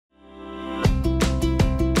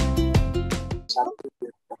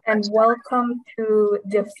and welcome to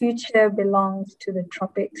The Future Belongs to the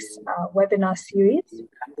Tropics webinar series.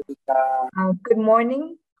 Good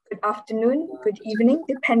morning, good afternoon, good evening,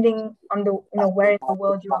 depending on where in the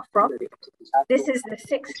world you are from. This is the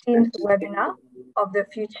 16th webinar of The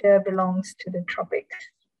Future Belongs to the Tropics.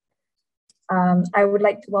 I would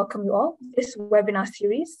like to welcome you all. This webinar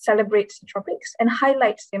series celebrates the tropics and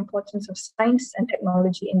highlights the importance of science and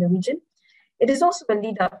technology in the region. It is also a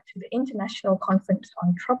lead up to the International Conference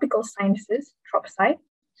on Tropical Sciences, TropSc,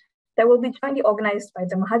 that will be jointly organized by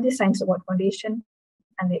the Mahathir Science Award Foundation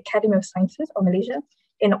and the Academy of Sciences of Malaysia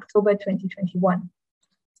in October 2021.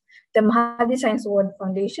 The Mahathir Science Award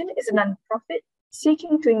Foundation is a non-profit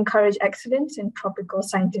seeking to encourage excellence in tropical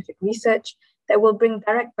scientific research that will bring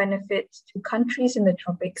direct benefits to countries in the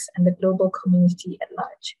tropics and the global community at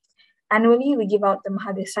large. Annually, we give out the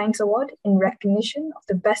Mahathir Science Award in recognition of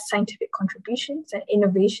the best scientific contributions and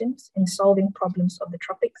innovations in solving problems of the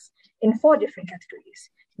tropics in 4 different categories,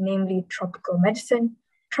 namely tropical medicine,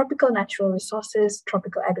 tropical natural resources,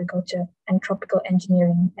 tropical agriculture, and tropical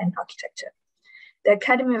engineering and architecture. The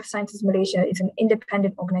Academy of Sciences Malaysia is an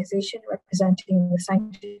independent organization representing the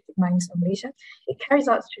scientific minds of Malaysia. It carries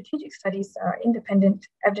out strategic studies that are independent,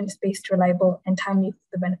 evidence-based, reliable, and timely for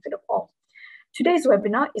the benefit of all. Today's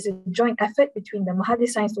webinar is a joint effort between the Mahathir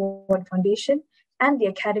Science Award Foundation and the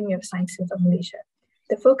Academy of Sciences of Malaysia.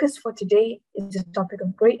 The focus for today is a topic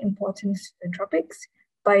of great importance to the tropics,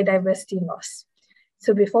 biodiversity loss.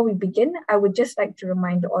 So before we begin, I would just like to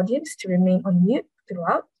remind the audience to remain on mute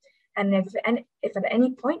throughout. And if at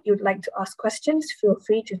any point you'd like to ask questions, feel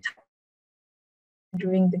free to type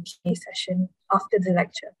during the Q&A session after the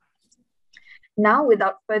lecture. Now,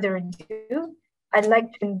 without further ado, I'd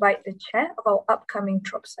like to invite the chair of our upcoming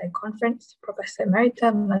TropSc conference, Professor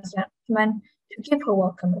Emerita Mazlan Uthman, to give her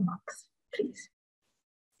welcome remarks. Please.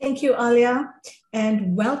 Thank you, Alia,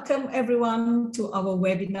 and welcome everyone to our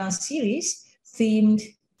webinar series themed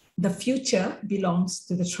The Future Belongs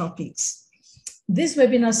to the Tropics. This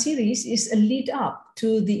webinar series is a lead up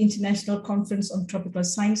to the International Conference on Tropical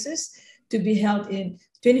Sciences to be held in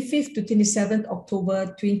 25th to 27th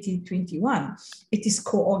October 2021. It is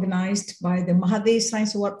co-organized by the Mahathir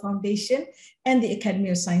Science Award Foundation and the Academy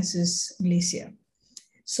of Sciences Malaysia.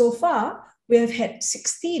 So far, we have had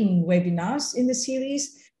 16 webinars in the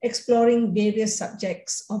series exploring various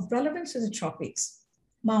subjects of relevance to the tropics: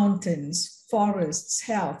 mountains, forests,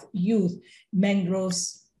 health, youth,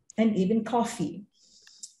 mangroves, and even coffee.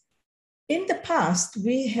 In the past,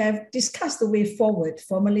 we have discussed the way forward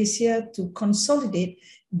for Malaysia to consolidate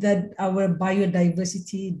our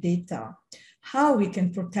biodiversity data, how we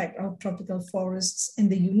can protect our tropical forests and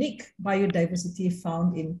the unique biodiversity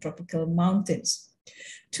found in tropical mountains.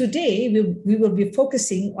 Today, we will be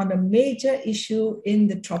focusing on a major issue in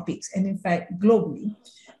the tropics and in fact, globally,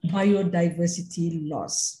 biodiversity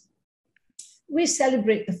loss. We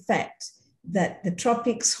celebrate the fact that the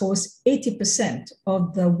tropics host 80%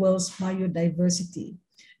 of the world's biodiversity.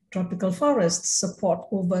 Tropical forests support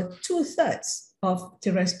over 2/3 of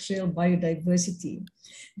terrestrial biodiversity,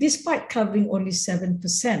 despite covering only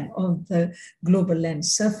 7% of the global land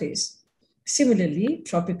surface. Similarly,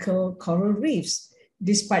 tropical coral reefs,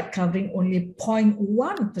 despite covering only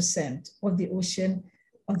 0.1% of the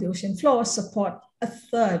ocean floor, support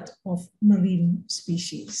 1/3 of marine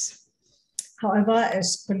species. However,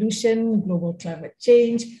 as pollution, global climate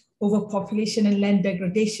change, overpopulation and land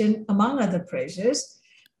degradation, among other pressures,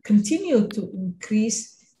 continue to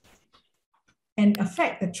increase and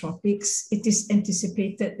affect the tropics, it is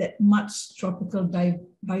anticipated that much tropical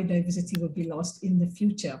biodiversity will be lost in the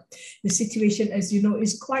future. The situation, as you know,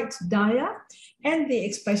 is quite dire, and the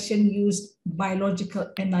expression used,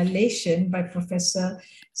 biological annihilation, by Professor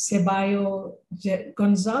Ceballo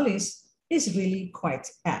Gonzalez is really quite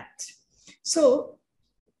apt. So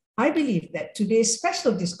I believe that today's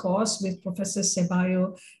special discourse with Professor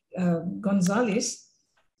Ceballo Gonzalez,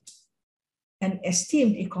 an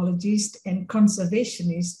esteemed ecologist and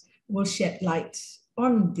conservationist, will shed light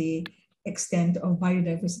on the extent of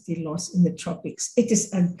biodiversity loss in the tropics. It is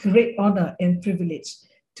a great honor and privilege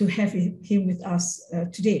to have him with us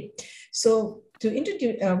today. So to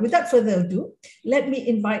introduce, without further ado, let me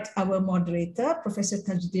invite our moderator, Professor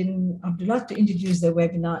Tajuddin Abdullah, to introduce the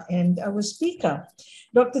webinar. And our speaker,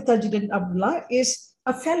 Dr. Tajuddin Abdullah, is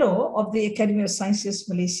a fellow of the Academy of Sciences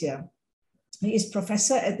Malaysia. He is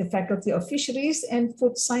professor at the Faculty of Fisheries and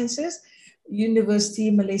Food Sciences, University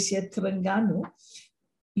Malaysia Terengganu,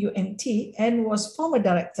 UMT, and was former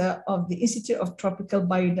director of the Institute of Tropical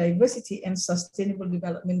Biodiversity and Sustainable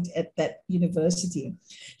Development at that university.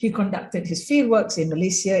 He conducted his fieldworks in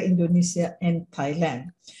Malaysia, Indonesia, and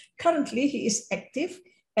Thailand. Currently, he is active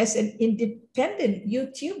as an independent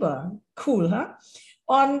YouTuber. Cool, huh?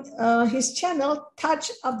 On his channel, Taj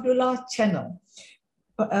Abdullah channel,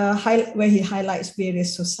 where he highlights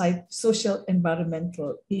various social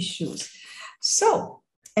environmental issues. So,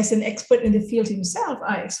 as an expert in the field himself,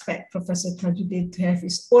 I expect Professor Tajuddin to have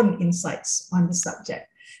his own insights on the subject.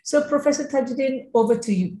 So, Professor Tajuddin, over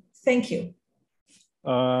to you. Thank you.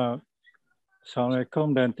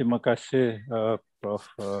 Assalamualaikum dan terima kasih Prof.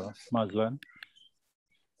 Mazlan.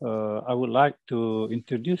 I would like to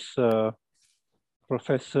introduce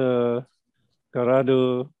Professor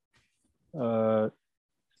Gerardo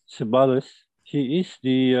Ceballos. He is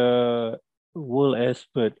the world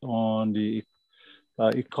expert on the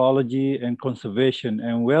ecology and conservation,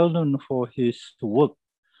 and well known for his work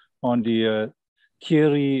on the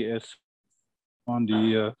theory as on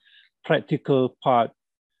the practical part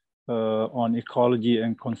on ecology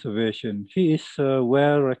and conservation. He is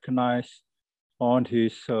well recognized on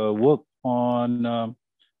his work on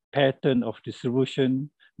pattern of distribution,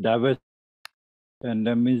 diversity,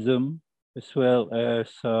 endemism, as well as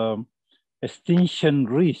extinction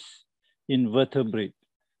risk in vertebrate.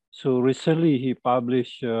 So recently he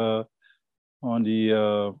published on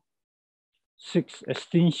the sixth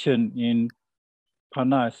extinction in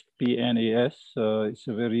PNAS, PNAS. It's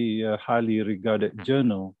a very highly regarded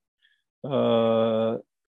journal.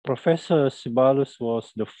 Professor Ceballos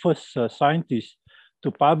was the first scientist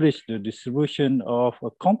to publish the distribution of a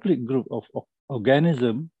complete group of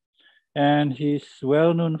organisms, and he's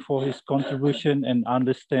well known for his contribution and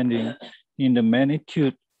understanding in the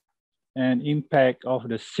magnitude and impact of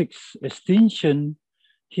the sixth extinction.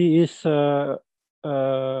 He is having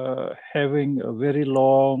a very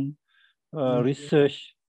long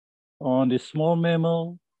research on the small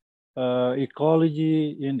mammal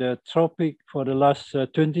ecology in the tropic for the last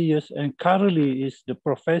 20 years, and currently is the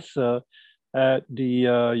professor at the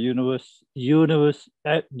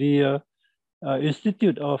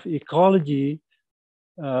Institute of Ecology,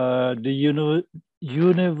 the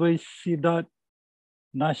Universidad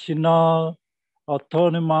Nacional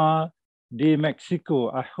Autónoma de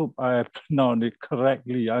Mexico. I hope I pronounced it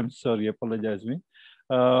correctly. I'm sorry, apologize me.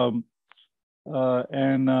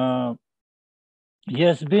 He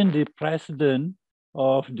has been the president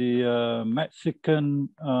of the Mexican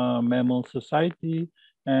Mammal Society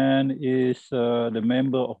and is the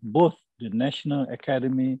member of both the National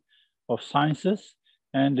Academy of Sciences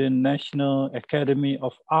and the National Academy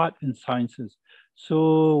of Art and Sciences.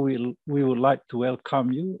 So we would like to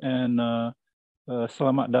welcome you and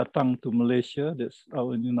selamat datang to Malaysia. That's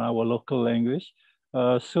in our local language.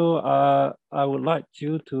 So I would like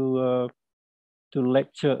you to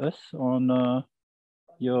lecture us on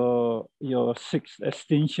your sixth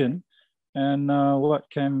extinction and what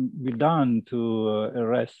can be done to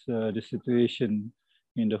arrest the situation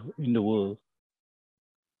in the world.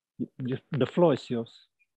 The floor is yours.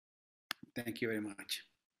 Thank you very much.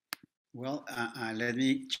 Well, let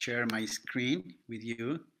me share my screen with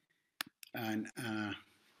you, and I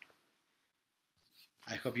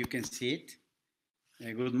hope you can see it.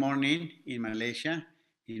 Good morning in Malaysia.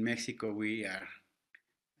 In Mexico, we are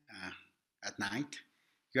at night.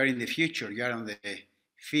 You are in the future. You are on the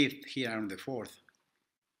 5th, here on the 4th.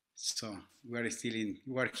 So we are still in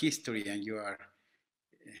work history, and you are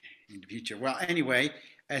in the future. Well, anyway,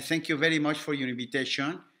 thank you very much for your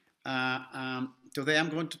invitation. Today I'm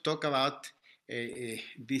going to talk about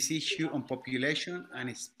this issue on population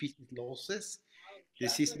and species losses,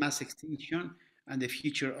 disease mass extinction, and the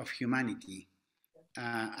future of humanity.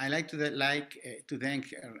 I like to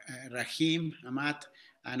thank Rahim, Ahmad,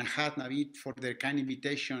 and Ahad Navid for their kind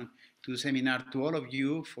invitation to the seminar, to all of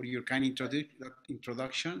you for your kind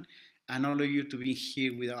introduction, and all of you to be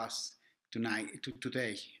here with us tonight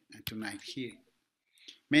here.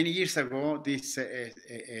 Many years ago, this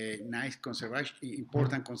nice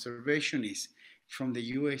important conservationist from the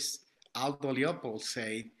US, Aldo Leopold,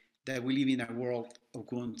 said that we live in a world of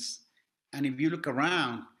wounds. And if you look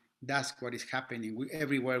around, that's what is happening.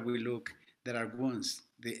 Everywhere we look, there are wounds.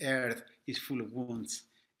 The earth is full of wounds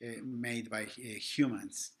made by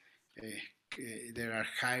humans. There are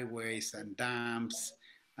highways and dams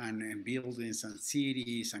and buildings and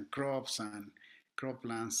cities and crops and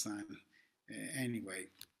croplands and anyway.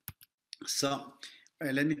 So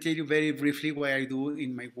let me tell you very briefly what I do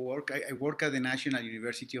in my work. I work at the National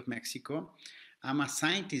University of Mexico. I'm a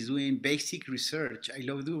scientist doing basic research. I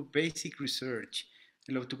love to do basic research.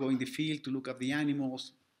 I love to go in the field to look at the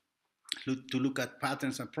animals, to look at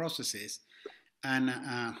patterns and processes. And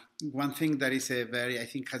one thing that is I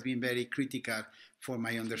think has been very critical for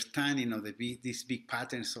my understanding of these big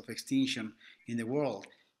patterns of extinction in the world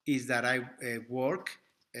is that I work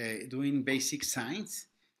doing basic science.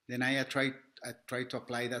 Then I try to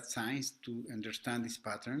apply that science to understand these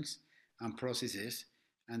patterns and processes.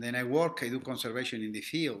 And then I do conservation in the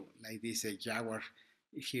field, like this jaguar.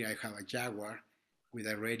 Here I have a jaguar with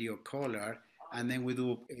a radio collar. And then we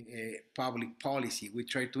do public policy. We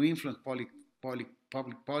try to influence public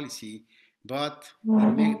policy, but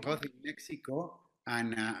both in Mexico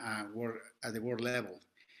and at the world level.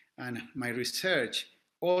 And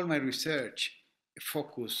all my research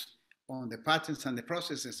focus on the patterns and the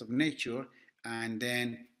processes of nature, and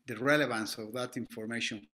then the relevance of that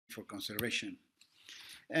information for conservation.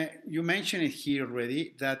 You mentioned it here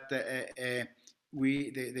already that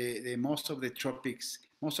most of the tropics,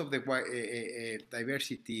 most of the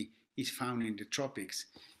diversity is found in the tropics.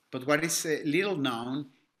 But what is little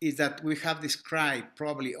known is that we have described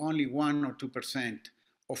probably only 1 or 2%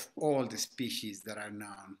 of all the species that are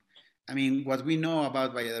known. I mean, what we know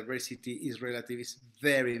about biodiversity is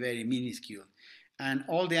very, very minuscule. And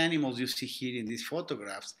all the animals you see here in these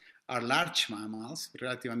photographs are large mammals,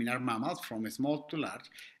 are mammals from small to large,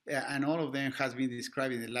 and all of them has been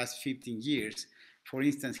described in the last 15 years. For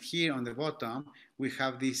instance, here on the bottom, we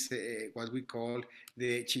have this, what we call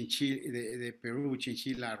the Peru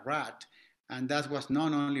chinchilla rat, and that was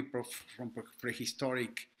known only from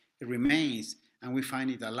prehistoric remains, and we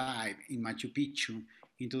find it alive in Machu Picchu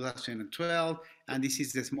in 2012, and this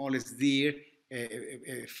is the smallest deer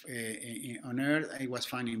on Earth. It was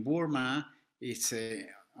found in Burma. It's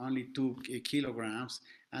only 2 kilograms,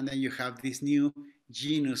 and then you have this new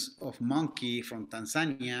genus of monkey from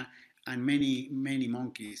Tanzania, and many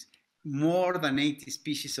monkeys. More than 80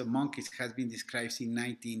 species of monkeys has been described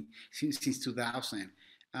since 2000.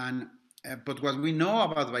 And but what we know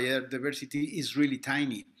about biodiversity is really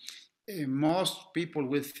tiny. Most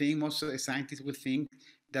scientists will think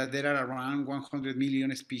that there are around 100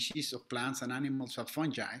 million species of plants and animals and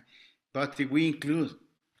fungi. But if we include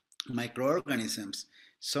microorganisms,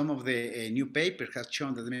 some of the new papers have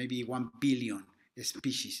shown that there may be 1 billion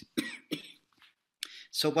species.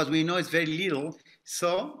 So what we know is very little.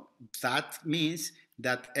 So that means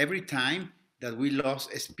that every time that we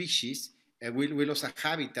lost a species, we lost a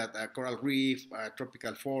habitat, a coral reef, a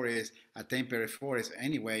tropical forest, a temperate forest,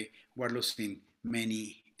 anyway, we're losing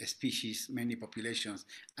many species, many populations,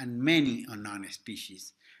 and many unknown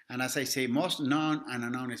species. And as I say, most known and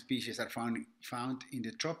unknown species are found in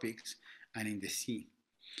the tropics and in the sea.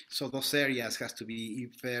 So those areas has to be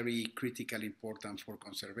very critically important for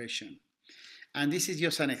conservation. And this is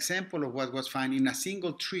just an example of what was found in a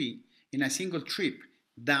single trip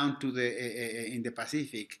down to in the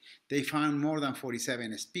Pacific. They found more than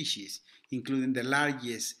 47 species, including the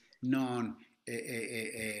largest known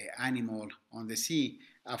animal on the sea,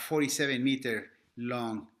 a 47-meter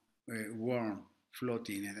long worm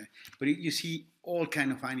floating. But you see all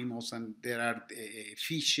kinds of animals, and there are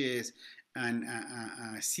fishes and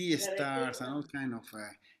sea stars and all kinds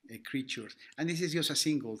of creatures. And this is just a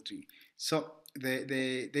single tree. So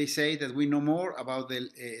they say that we know more about the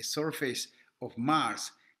surface of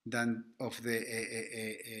Mars than of the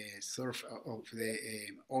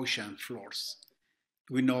ocean floors.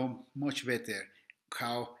 We know much better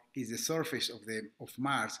how is the surface of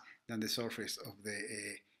Mars than the surface of the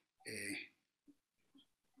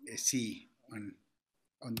sea on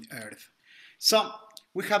Earth. So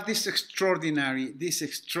we have this extraordinary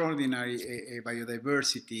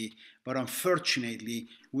biodiversity, but unfortunately,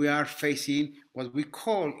 we are facing what we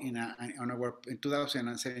call in our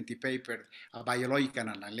 2017 paper a biological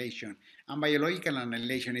annihilation. And biological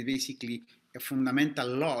annihilation is basically a fundamental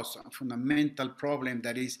loss, a fundamental problem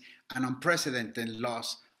that is an unprecedented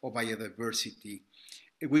loss of biodiversity.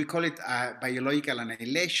 We call it biological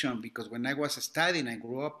annihilation because when I was studying, I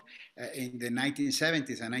grew up in the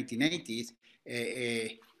 1970s and 1980s,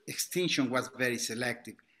 extinction was very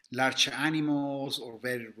selective. Large animals or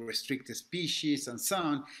very restricted species and so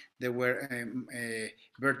on, there were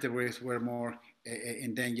vertebrates were more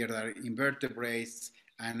endangered than invertebrates,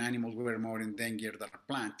 and animals were more endangered than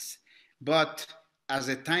plants. But as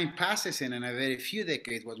the time passes, and in a very few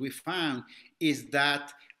decades, what we found is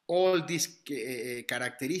that all these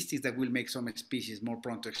characteristics that will make some species more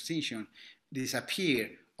prone to extinction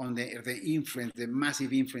disappear on the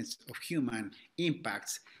massive influence of human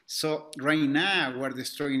impacts. So right now we're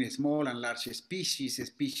destroying small and large species,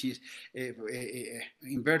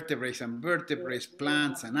 invertebrates and vertebrates,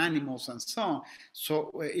 plants and animals and so on.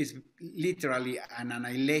 So it's literally an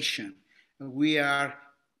annihilation. We are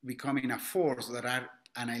becoming a force that are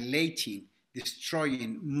annihilating,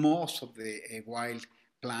 destroying most of the wild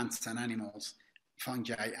plants and animals,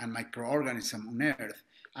 fungi and microorganisms on Earth,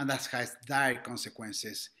 and that has dire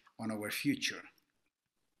consequences on our future.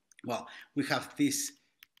 Well, we have these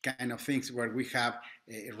kind of things where we have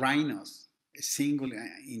rhinos, single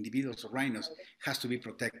individuals of rhinos has to be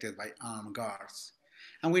protected by armed guards.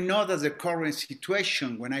 And we know that the current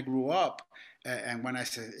situation, when I grew up and when I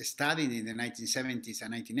studied in the 1970s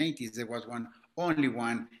and 1980s, there was only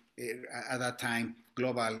one at that time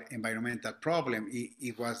global environmental problem.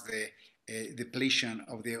 It was the depletion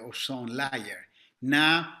of the ozone layer.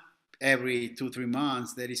 Now, every 2-3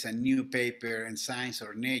 months, there is a new paper in Science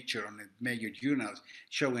or Nature on the major journals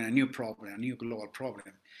showing a new problem, a new global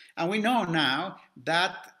problem. And we know now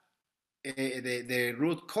that the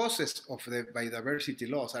root causes of the biodiversity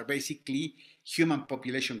loss are basically human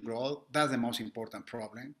population growth. That's the most important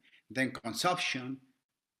problem. Then consumption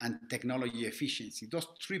and technology efficiency. Those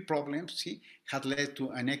three problems had led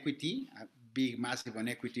to inequity, a big, massive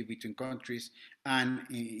inequity between countries and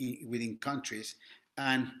within countries.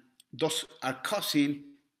 And those are causing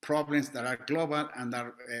problems that are global and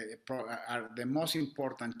are the most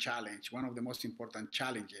important challenge, one of the most important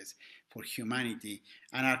challenges for humanity,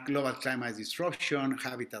 and are global climate disruption,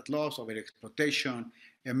 habitat loss, overexploitation,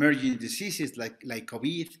 emerging diseases like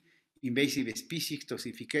COVID, invasive species,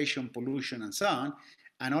 toxification, pollution, and so on.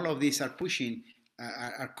 And all of these are pushing,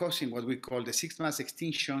 are causing what we call the sixth mass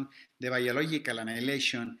extinction, the biological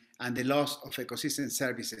annihilation, and the loss of ecosystem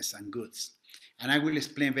services and goods. And I will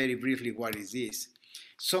explain very briefly what is this.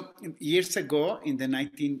 So years ago, in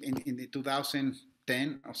the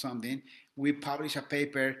 2010 or something, we published a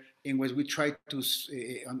paper in which we tried to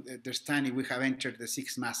understand if we have entered the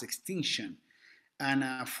sixth mass extinction. And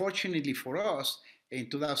fortunately for us,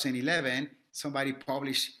 in 2011, somebody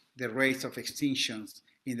published the rates of extinctions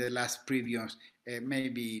in the last previous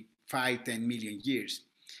maybe 5-10 million years.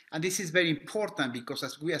 And this is very important because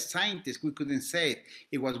as we as scientists, we couldn't say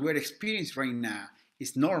if what we're experiencing right now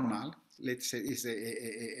is normal, let's say is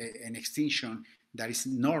an extinction that is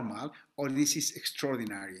normal, or this is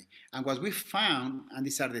extraordinary. And what we found, and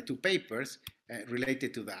these are the two papers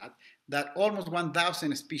related to that almost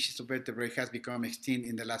 1,000 species of vertebrates has become extinct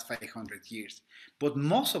in the last 500 years. But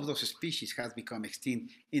most of those species has become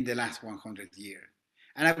extinct in the last 100 years.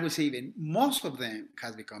 And I would say even most of them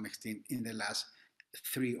has become extinct in the last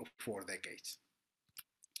 3 or 4 decades.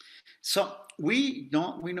 So we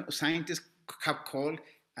know scientists have called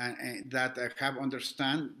that have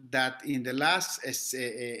understand that in the last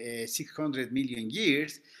 600 million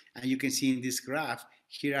years, and you can see in this graph,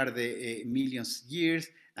 here are the millions years,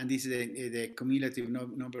 and this is the cumulative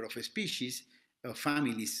number of species, of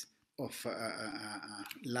families of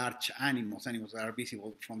large animals that are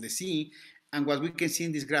visible from the sea. And what we can see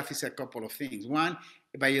in this graph is a couple of things. One,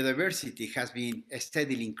 biodiversity has been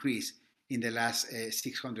steadily increased in the last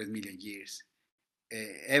 600 million years.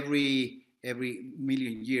 Every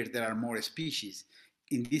million years there are more species.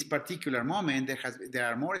 In this particular moment, there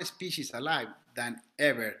are more species alive than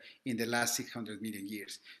ever in the last 600 million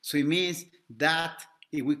years. So it means that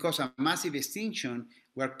if we cause a massive extinction,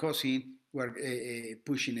 we're pushing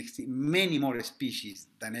many more species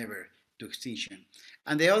than ever to extinction.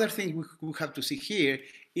 And the other thing we have to see here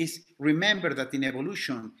is remember that in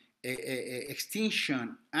evolution,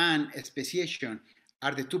 extinction and speciation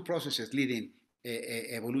are the two processes leading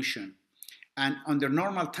evolution. And under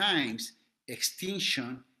normal times,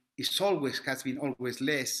 extinction has been always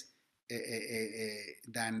less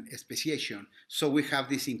than speciation. So we have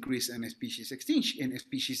this increase in species extinction, in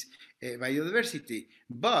species biodiversity.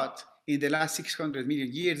 But in the last 600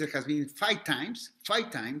 million years, there has been five times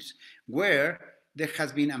where there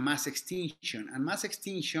has been a mass extinction. And mass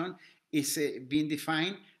extinction is being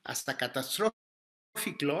defined as a catastrophic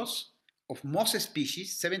loss of most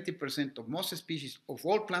species, 70% of most species of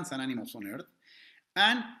all plants and animals on Earth,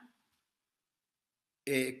 and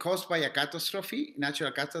caused by a catastrophe,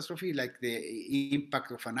 natural catastrophe, like the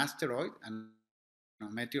impact of an asteroid and a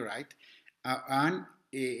meteorite, and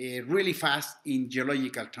really fast in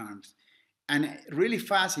geological terms. And really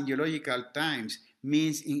fast in geological times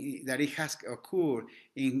means that it has occurred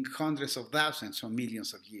in hundreds of thousands or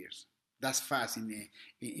millions of years. That's fast in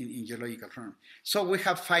geological terms. So we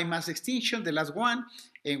have 5 mass extinctions. The last one,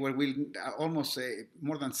 where almost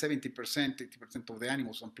more than 70%, 80% of the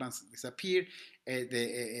animals and plants disappear.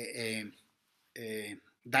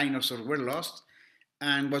 Dinosaurs were lost.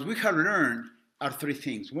 And what we have learned are 3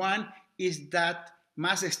 things. One is that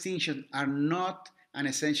mass extinctions are not an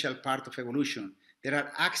essential part of evolution. There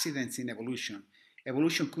are accidents in evolution.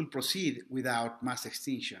 Evolution could proceed without mass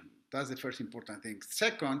extinction. That's the first important thing.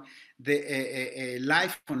 Second, the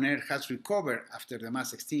life on Earth has recovered after the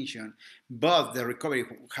mass extinction, but the recovery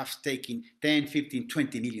has taken 10, 15,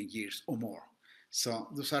 20 million years or more. So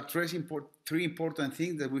those are 3 important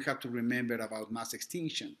things that we have to remember about mass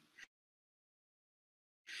extinction.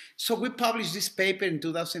 So we published this paper in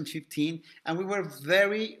 2015, and we were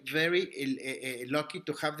very, very lucky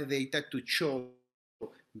to have the data to show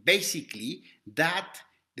basically that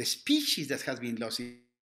the species that has been lost in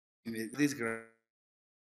this graph,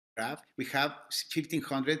 we have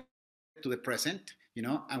 1,500 to the present,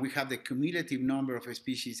 and we have the cumulative number of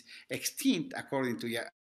species extinct according to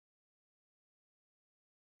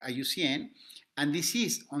IUCN, and this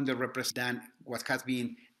is underrepresented than what has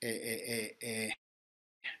been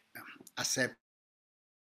accepted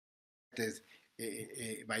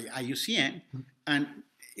by IUCN. And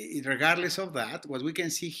regardless of that, what we can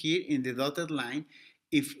see here in the dotted line,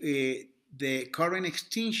 if the current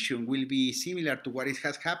extinction will be similar to what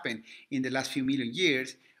has happened in the last few million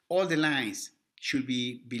years, all the lines should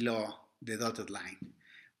be below the dotted line.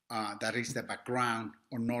 That is the background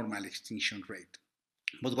or normal extinction rate.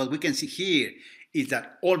 But what we can see here is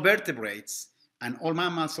that all vertebrates and all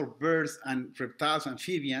mammals or birds and reptiles,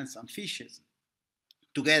 amphibians and fishes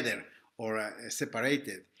together or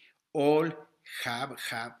separated, all have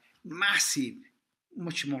massive,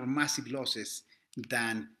 much more massive losses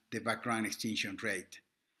than the background extinction rate,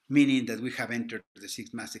 meaning that we have entered the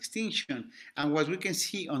sixth mass extinction. And what we can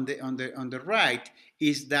see on the right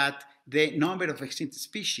is that the number of extinct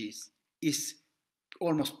species is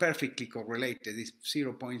almost perfectly correlated, is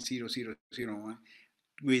 0.0001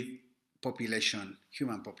 with population,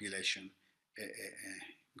 human population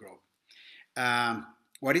growth.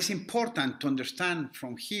 What is important to understand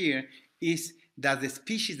from here is that the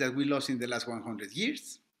species that we lost in the last 100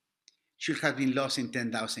 years should have been lost in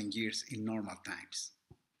 10,000 years in normal times.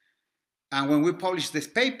 And when we published this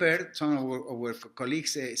paper, some of our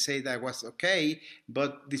colleagues say that was okay,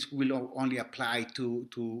 but this will only apply to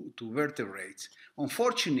vertebrates.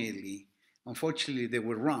 Unfortunately, they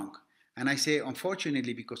were wrong. And I say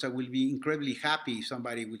unfortunately because I will be incredibly happy if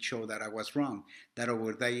somebody would show that I was wrong, that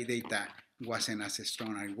our data wasn't as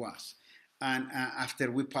strong as it was. And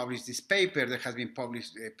after we published this paper, there has been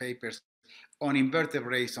published papers on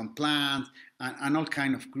invertebrates, on plants, and all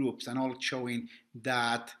kind of groups, and all showing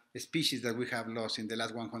that the species that we have lost in the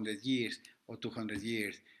last 100 years or 200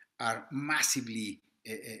 years are massively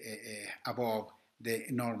above the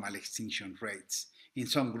normal extinction rates. In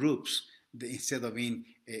some groups, instead of being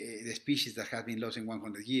the species that have been lost in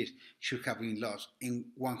 100 years, should have been lost in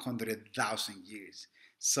 100,000 years.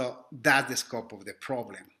 So that's the scope of the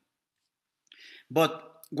problem.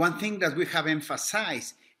 But one thing that we have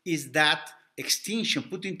emphasized is that extinction,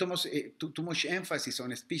 putting too much emphasis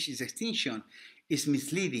on species extinction, is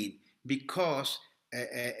misleading because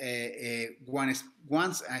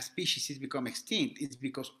once a species has become extinct, it's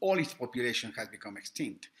because all its population has become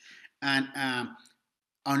extinct. And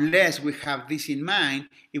unless we have this in mind,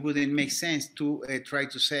 it wouldn't make sense to try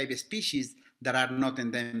to save species that are not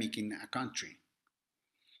endemic in a country.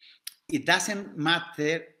 It doesn't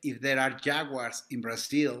matter if there are jaguars in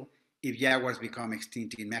Brazil, if jaguars become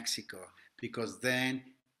extinct in Mexico, because then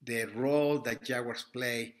the role that jaguars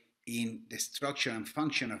play in the structure and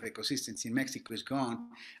function of ecosystems in Mexico is gone,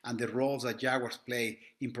 and the roles that jaguars play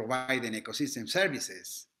in providing ecosystem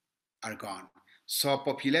services are gone. So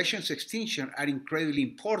populations extinction are incredibly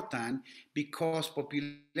important because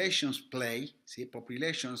populations play the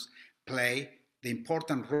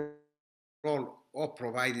important role of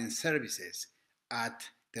providing services at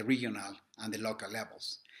the regional and the local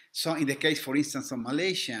levels. So in the case, for instance, of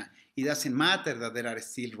Malaysia, it doesn't matter that there are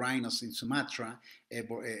still rhinos in Sumatra,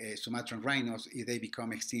 Sumatran rhinos, if they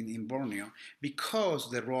become extinct in Borneo, because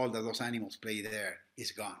the role that those animals play there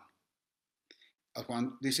is gone.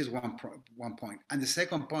 This is one point. And the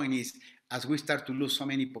second point is, as we start to lose so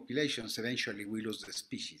many populations, eventually we lose the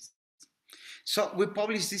species. So we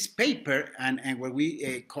published this paper, and what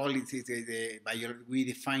we call it is we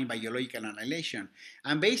define biological annihilation.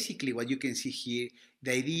 And basically what you can see here,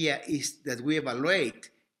 the idea is that we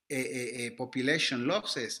evaluate population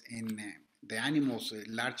losses in the animals,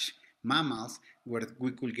 large mammals, where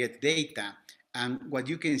we could get data. And what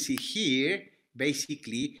you can see here,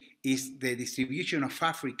 basically, is the distribution of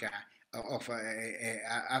Africa, of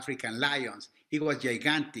African lions. It was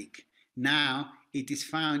gigantic. Now, it is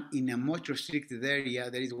found in a much restricted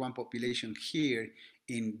area. There is one population here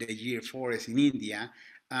in the Gir forest in India.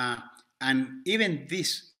 And even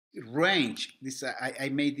this range, I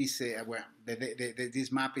made this,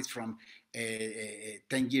 this map is from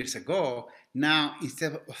 10 years ago. Now,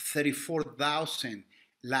 instead of 34,000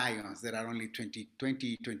 lions, there are only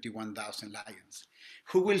 21,000 lions.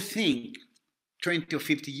 Who will think 20 or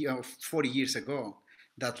 50 or 40 years ago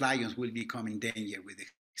that lions will become in danger with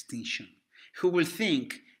extinction? Who will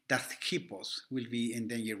think that hippos will be in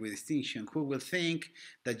danger with extinction? Who will think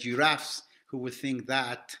that giraffes who will think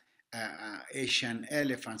that Asian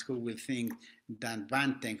elephants, who will think that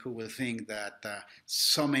banteng, who will think that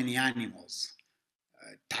so many animals,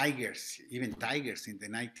 tigers, even tigers in the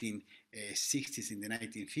 1960s, in the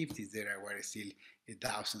 1950s, there were still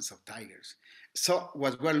thousands of tigers. So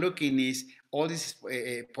what we're looking is all these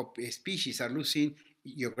species are losing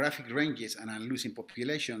geographic ranges and are losing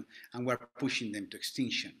population, and we're pushing them to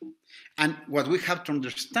extinction. And what we have to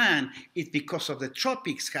understand is because of the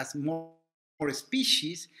tropics has more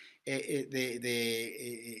species,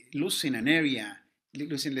 losing an area,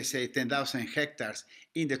 losing, let's say, 10,000 hectares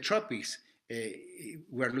in the tropics,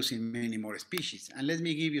 we're losing many more species. And let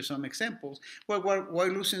me give you some examples. Well, why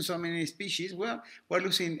losing so many species? Well, we're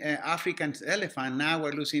losing African elephant. Now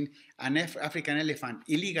we're losing an African elephant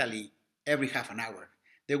illegally every half an hour.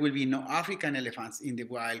 There will be no African elephants in the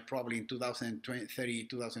wild probably in 2030,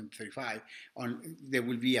 2035. There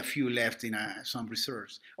will be a few left in some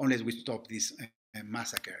reserves unless we stop this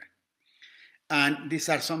massacre. And these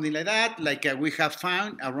are something like that, like we have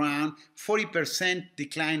found around 40%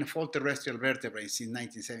 decline of all terrestrial vertebrates in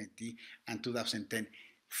 1970 and 2010.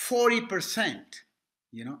 40%,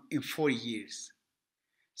 you know, in 40 years.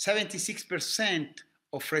 76%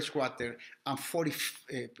 of freshwater and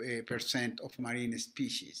 40% of marine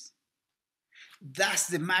species. That's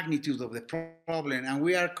the magnitude of the problem, and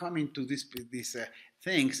we are coming to these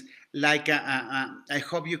things. Like I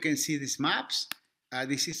hope you can see these maps.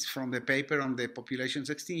 This is from the paper on the population's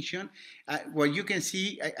extinction. What you can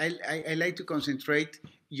see, I like to concentrate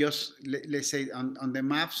just, let's say, on the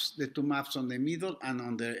maps, the two maps on the middle and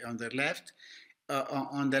on the left.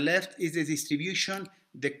 On the left is the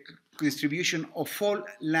distribution of all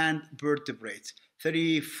land vertebrates,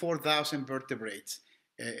 34,000 vertebrates,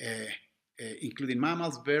 including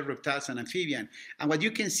mammals, birds, reptiles, and amphibians. And what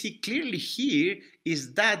you can see clearly here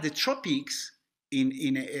is that the tropics,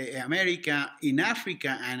 in America, in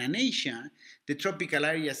Africa, and in Asia, the tropical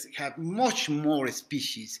areas have much more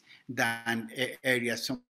species than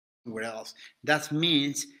areas somewhere else. That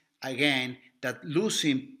means, again, that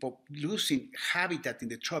losing habitat in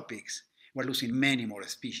the tropics, we're losing many more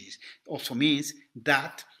species. Also means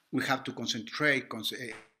that we have to concentrate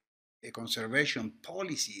conservation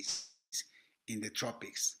policies in the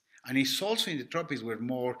tropics. And it's also in the tropics where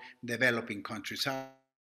more developing countries are.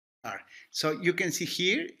 So you can see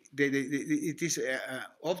here that it is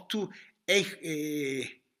up to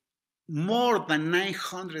more than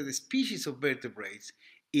 900 species of vertebrates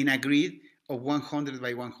in a grid of 100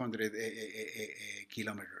 by 100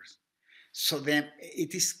 kilometers. So then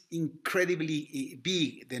it is incredibly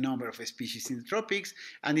big, the number of species in the tropics,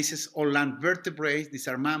 and this is all land vertebrates, these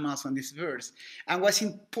are mammals and these birds. And what's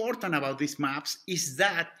important about these maps is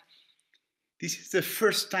that this is the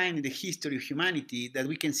first time in the history of humanity that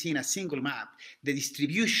we can see in a single map the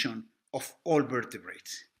distribution of all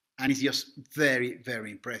vertebrates. And it's just very,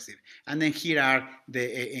 very impressive. And then here are,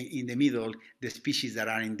 in the middle, the species that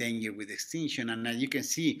are in danger with extinction. And as you can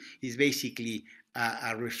see, it's basically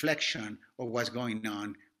a reflection of what's going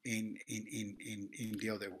on in the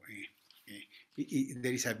other way.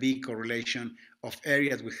 There is a big correlation of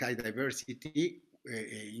areas with high diversity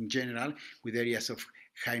in general with areas of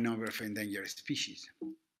high number of endangered species.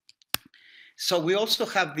 So we also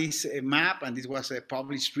have this map, and this was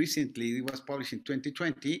published recently. It was published in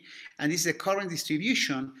 2020, and this is the current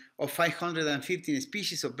distribution of 515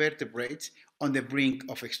 species of vertebrates on the brink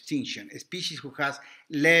of extinction, a species who has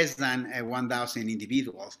less than 1,000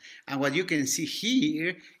 individuals. And what you can see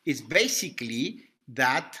here is basically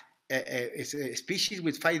that it's a species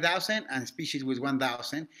with 5,000 and species with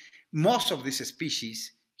 1,000. Most of these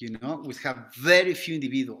species, you know, would have very few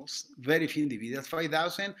individuals,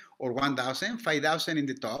 5,000 or 1,000, 5,000 in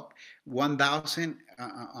the top, 1,000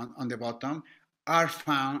 on the bottom, are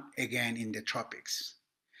found again in the tropics.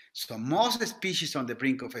 So most species on the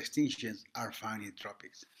brink of extinction are found in the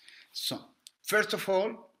tropics. So first of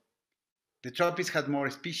all, the tropics have more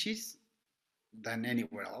species than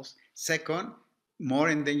anywhere else. Second, more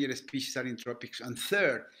endangered species are in tropics. And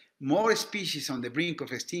third, more species on the brink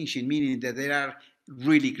of extinction, meaning that they are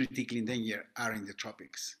really critically endangered, are in the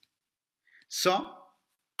tropics. So,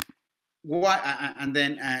 and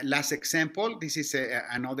then last example, this is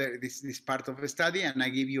another, this part of a study, and I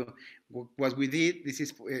give you what we did. This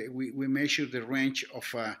is, we measured the range of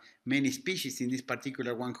many species in this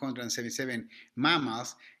particular 177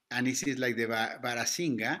 mammals, and this is like the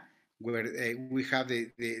Barasinga, where we have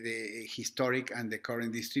the historic and the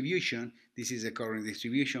current distribution. This is the current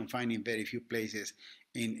distribution, finding very few places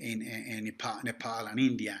in Nepal and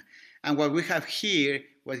India. And what we have here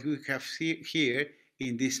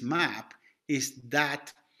in this map is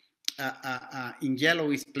that in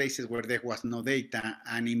yellow is places where there was no data,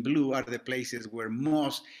 and in blue are the places where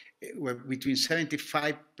where between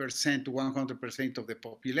 75% to 100% of the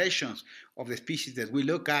populations of the species that we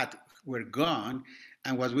look at were gone.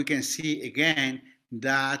 And what we can see again,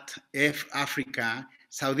 that if Africa,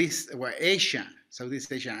 Southeast Asia,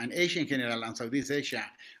 and Asia in general, and Southeast Asia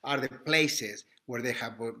are the places where they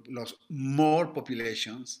have lost more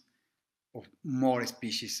populations of more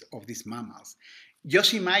species of these mammals.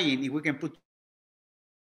 Just imagine if we can put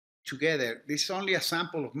together, this is only a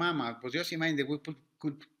sample of mammals, but just imagine that we could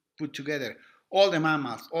put together all the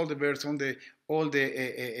mammals, all the birds, all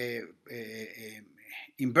the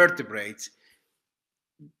invertebrates.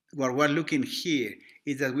 What we're looking here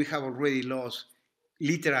is that we have already lost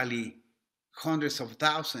literally hundreds of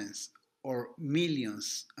thousands or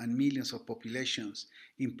millions and millions of populations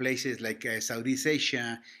in places like Southeast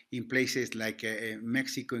Asia, in places like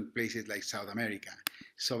Mexico, in places like South America.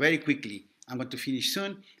 So very quickly, I'm going to finish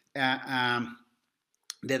soon.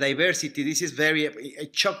 The diversity, this is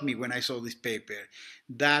it shocked me when I saw this paper,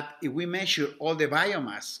 that if we measure all the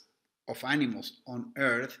biomass of animals on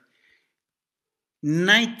Earth,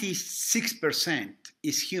 96%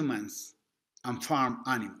 is humans and farm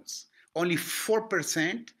animals. Only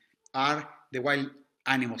 4% are the wild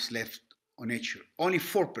animals left on nature. Only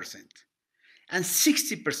 4%. And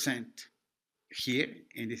 60% here,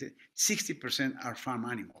 and this 60% are farm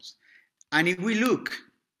animals. And if we look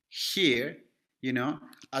here, you know,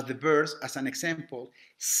 at the birds as an example,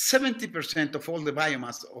 70% of all the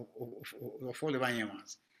biomass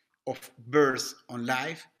of birds on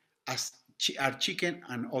life are chicken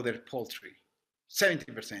and other poultry,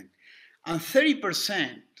 70%. And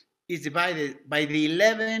 30% is divided by the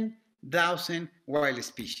 11,000 wild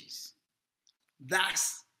species.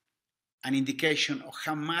 That's an indication of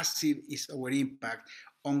how massive is our impact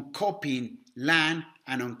on copying land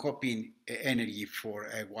and on copying energy for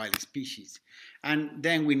wild species. And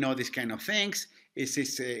then we know these kind of things. We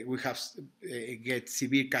have get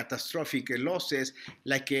severe catastrophic losses,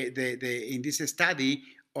 like in this study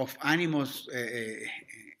of animals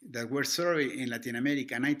that were surveyed in Latin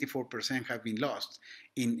America, 94% have been lost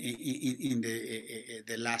in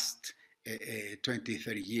the last 20,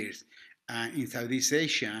 30 years. In Southeast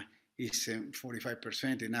Asia, is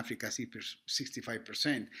 45%, in Africa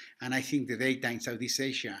 65%. And I think the data in Southeast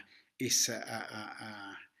Asia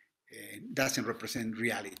doesn't represent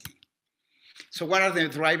reality. So what are the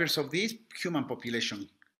drivers of this? Human population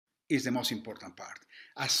is the most important part.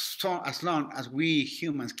 As long as we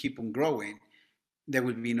humans keep on growing, there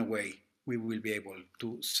will be no way we will be able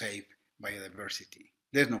to save biodiversity.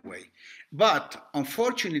 There's no way. But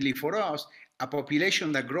unfortunately for us, a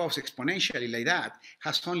population that grows exponentially like that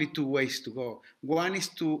has only two ways to go. One is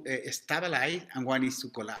to stabilize, and one is to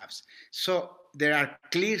collapse. So there are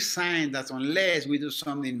clear signs that unless we do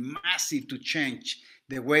something massive to change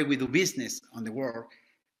the way we do business on the world,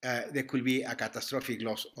 there could be a catastrophic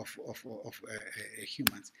loss of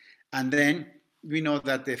humans. And then we know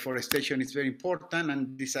that deforestation is very important,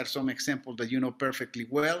 and these are some examples that you know perfectly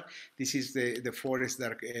well. This is the forest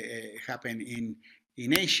that happened in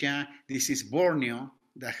Asia. This is Borneo,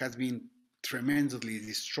 that has been tremendously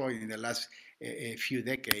destroyed in the last few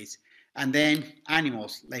decades. And then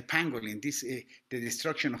animals like pangolin. The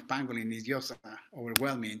destruction of pangolin is just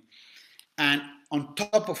overwhelming. And on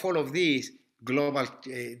top of all of this global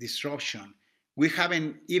disruption, we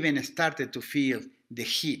haven't even started to feel the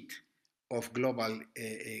heat of global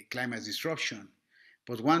climate disruption.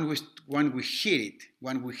 But when we hit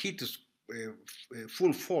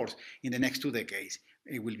full force in the next 2 decades,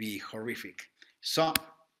 it will be horrific. So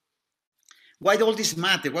why do all this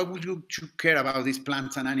matter? Why would you care about these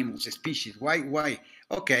plants and animals, species? Why?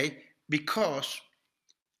 Okay, because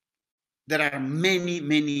there are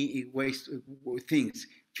many ways, things,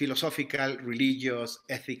 philosophical, religious,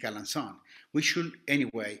 ethical, and so on. We should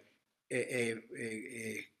anyway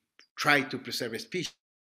try to preserve a species,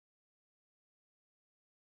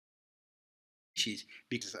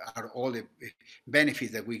 because are all the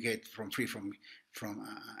benefits that we get from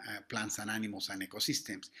plants and animals and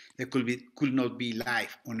ecosystems. There could not be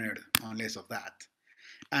life on Earth unless of that.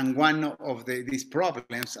 And one of these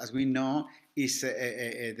problems, as we know, is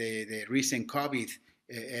the recent COVID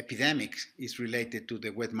epidemic is related to the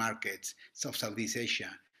wet markets of Southeast Asia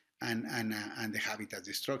and the habitat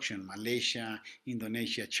destruction, Malaysia,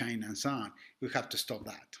 Indonesia, China, and so on. We have to stop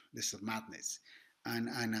that. This is madness. And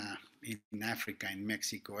in Africa, in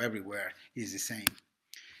Mexico, everywhere is the same.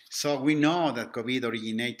 So we know that COVID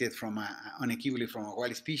originated from unequivocally from a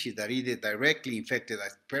wild species that either directly infected a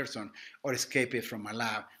person or escaped from a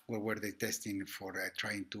lab where were they testing for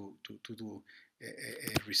trying to do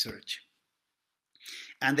research.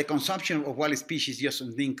 And the consumption of wild species is just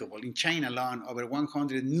unthinkable. In China alone, over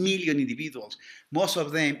 100 million individuals, most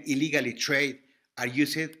of them illegally trade, are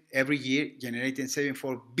used every year, generating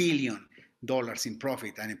 $74 billion in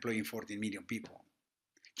profit and employing 14 million people.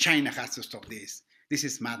 China has to stop this. This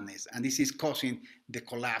is madness, and this is causing the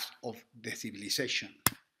collapse of the civilization.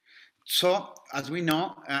 So, as we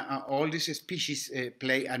know, all these species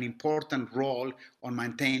play an important role on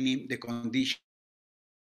maintaining the conditions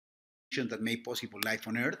that make possible life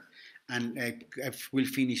on Earth. And we'll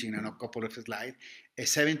finish in a couple of slides.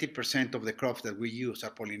 70% of the crops that we use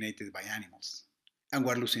are pollinated by animals, and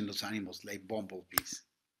we're losing those animals like bumblebees.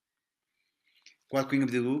 What can we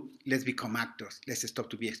do? Let's become actors. Let's stop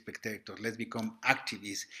to be spectators. Let's become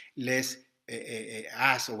activists. Let's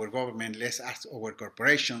ask our government. Let's ask our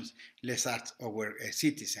corporations. Let's ask our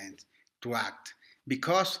citizens to act.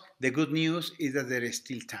 Because the good news is that there is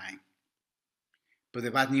still time. But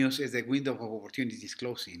the bad news is the window of opportunity is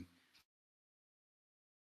closing.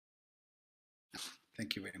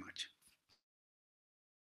 Thank you very much.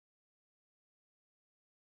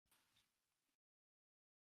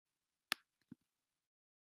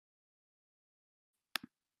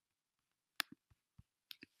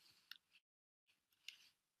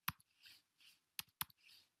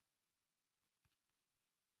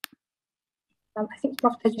 I think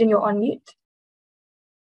Prof. Tajudin, you're on mute.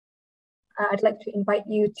 I'd like to invite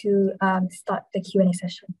you to start the Q&A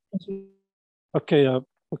session. Thank you. Okay,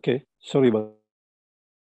 okay. Sorry about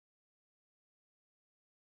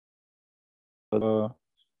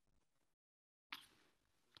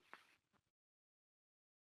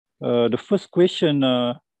the first question,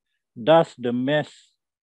 does the mass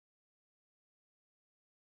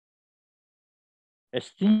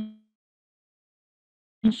extinction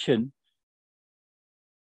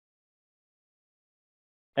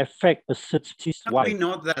affect a certain species? Why? We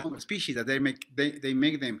know that species that they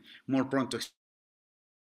make them more prone to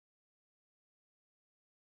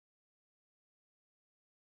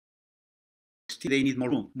they need more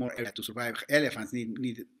room, more area to survive. Elephants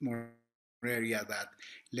need more area that,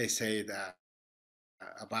 let's say, a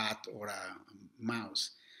bat or a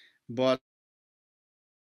mouse. But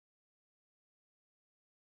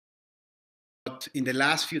in the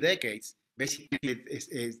last few decades, basically,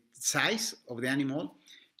 the size of the animal,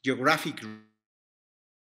 geographic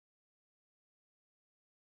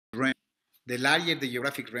range, the larger the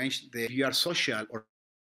geographic range, the you are social or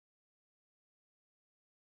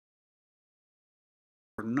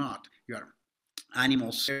not, you are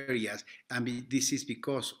animals areas, and this is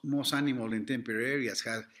because most animals in temperate areas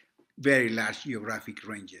have very large geographic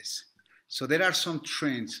ranges. So there are some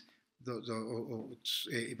trends,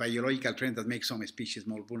 biological trends that make some species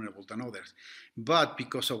more vulnerable than others. But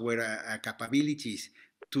because of our capabilities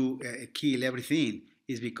to kill everything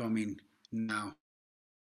is becoming now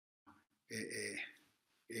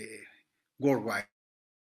worldwide,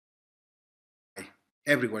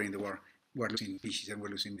 everywhere in the world, we're losing species and we're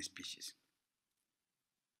losing the species.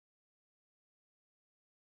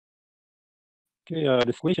 Okay,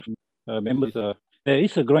 this question, members, there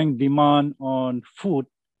is a growing demand on food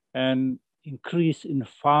and increase in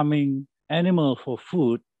farming animal for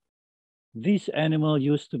food. These animals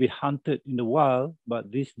used to be hunted in the wild, but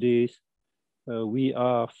these days we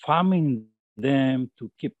are farming them to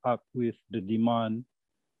keep up with the demand.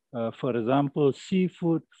 For example,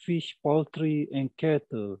 seafood, fish, poultry, and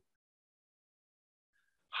cattle.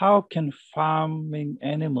 How can farming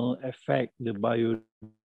animal affect the biodiversity?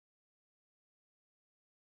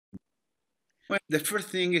 Well, the first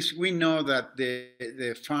thing is we know that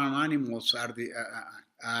the farm animals are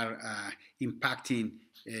impacting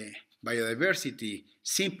biodiversity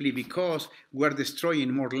simply because we're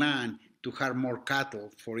destroying more land to have more cattle,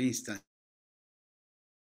 for instance,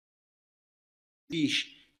 fish,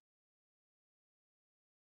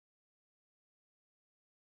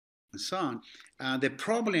 and so on. The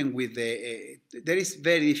problem with there is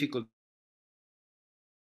very difficult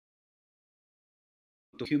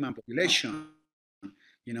to human population.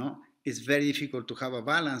 You know, it's very difficult to have a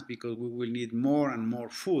balance because we will need more and more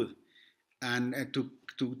food, and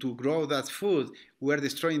to grow that food, we're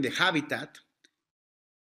destroying the habitat,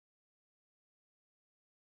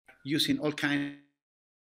 using all kinds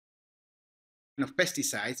of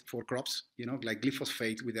pesticides for crops, you know, like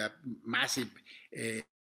glyphosate with a massive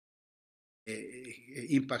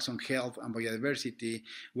impacts on health and biodiversity.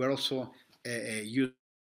 We're also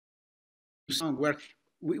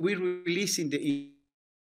we're releasing the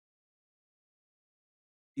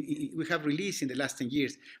we have released in the last 10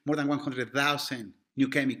 years more than 100,000 new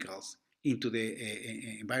chemicals into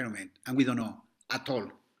the environment, and we don't know at all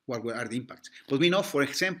what are the impacts. But we know, for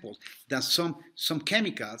example, that some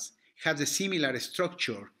chemicals have a similar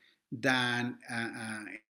structure than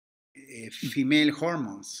female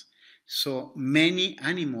hormones. So many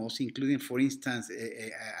animals, including, for instance,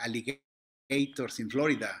 alligators in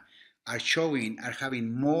Florida, are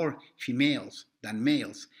having more females than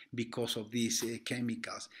males because of these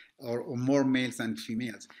chemicals, or more males than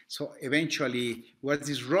females. So eventually, we're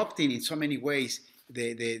disrupting in so many ways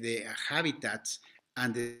the habitats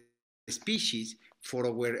and the species for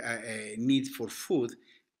our need for food.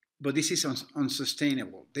 But this is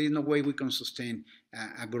unsustainable. There is no way we can sustain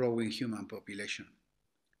a growing human population.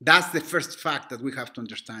 That's the first fact that we have to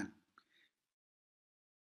understand.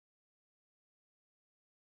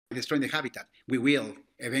 Destroying the habitat, we will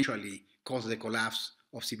eventually cause the collapse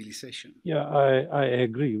of civilization. Yeah, I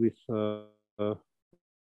agree with a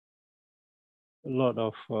lot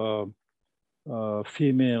of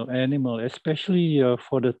female animal, especially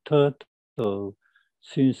for the turtle,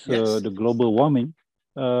 since Yes. the global warming.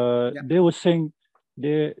 They were saying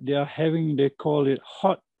they are having, they call it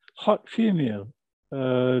hot female.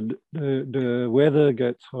 The weather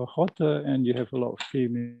gets hotter and you have a lot of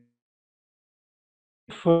female.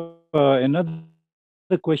 Another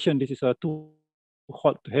question, this is too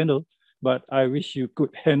hot to handle, but I wish you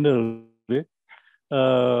could handle it.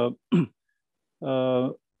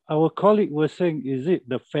 Our colleague was saying, is it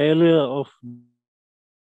the failure of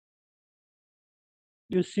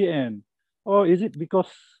UCN, or is it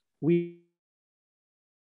because we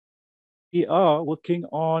are working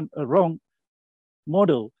on a wrong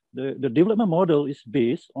model? The development model is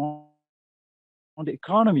based on the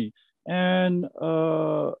economy, and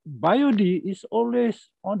biod is always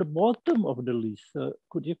on the bottom of the list.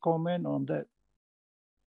 Could you comment on that?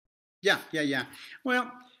 Yeah.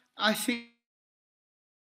 Well, I think,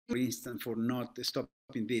 for instance, for not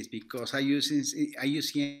stopping this, because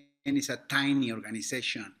IUCN is a tiny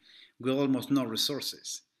organization with almost no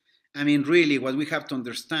resources. I mean, really, what we have to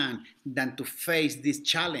understand than to face this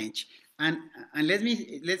challenge, and let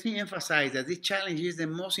me emphasize that this challenge is the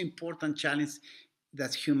most important challenge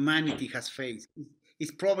that humanity has faced.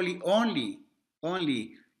 It's probably only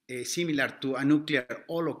similar to a nuclear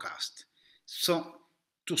holocaust. So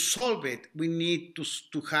to solve it, we need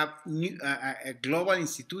to have new, global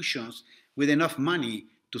institutions with enough money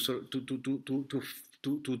to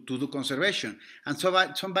do conservation. And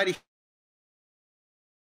so somebody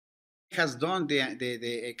has done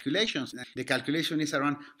the calculations. The calculation is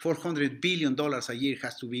around $400 billion a year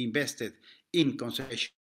has to be invested in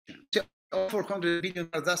conservation. So $400 billion,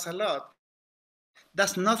 that's a lot.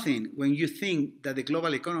 That's nothing when you think that the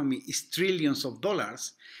global economy is trillions of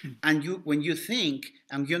dollars, and when you think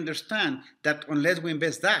and you understand that unless we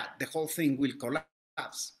invest that, the whole thing will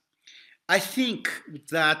collapse. I think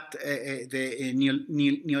that the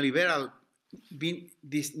neoliberal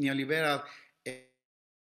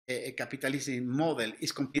capitalism model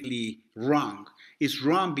is completely wrong. It's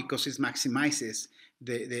wrong because it maximizes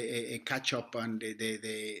the catch up and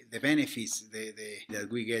the benefits that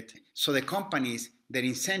we get. So the companies, their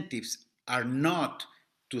incentives are not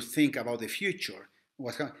to think about the future.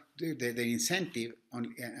 The incentive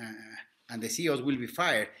and the CEOs will be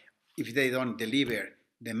fired if they don't deliver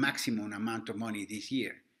the maximum amount of money this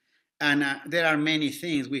year. And there are many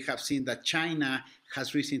things. We have seen that China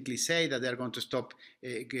has recently said that they're going to stop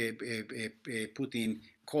putting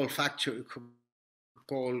coal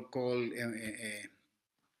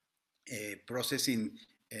processing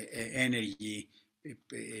energy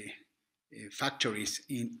factories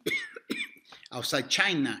in outside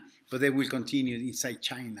China, but they will continue inside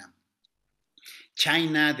China.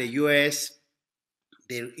 China, the US,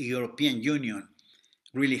 the European Union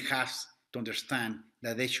really has to understand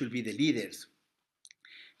that they should be the leaders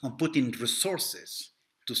on putting resources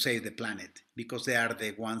to save the planet, because they are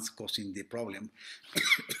the ones causing the problem.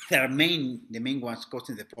 They are the main ones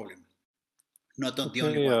causing the problem, not the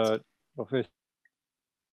only ones. Professor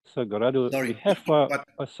Garado, we have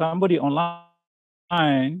somebody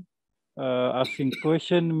online asking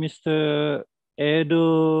question, Mr.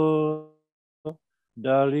 Edo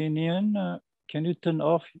Dalinian. Can you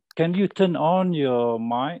turn on your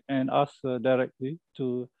mic and ask directly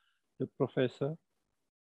to the professor?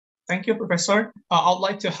 Thank you, Professor. I'd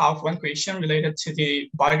like to have one question related to the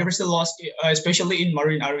biodiversity loss, especially in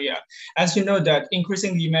marine area. As you know that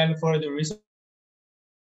increasing demand for the resource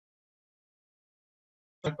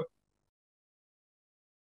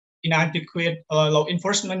inadequate law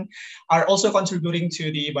enforcement are also contributing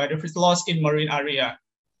to the biodiversity loss in marine area.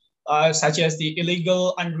 such as the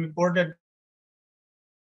illegal, unreported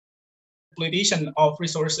exploitation of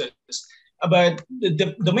resources. But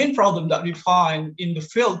the main problem that we find in the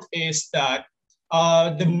field is that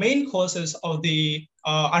the main causes of the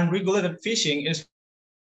unregulated fishing is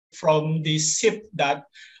from the ship that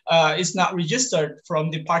is not registered from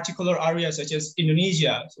the particular area, such as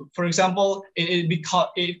Indonesia. So for example,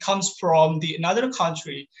 it comes from another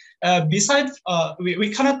country. Besides, we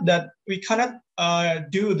cannot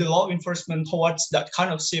do the law enforcement towards that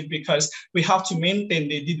kind of ship because we have to maintain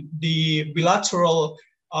the bilateral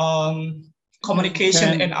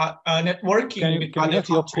communication and networking with other countries.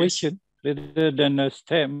 Your question rather than a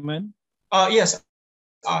statement? Yes.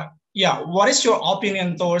 Yeah, what is your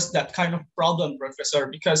opinion towards that kind of problem, Professor?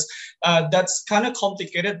 Because that's kind of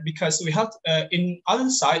complicated because we have, in other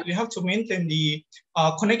side, we have to maintain the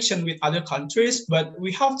connection with other countries, but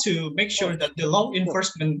we have to make sure that the law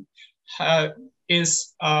enforcement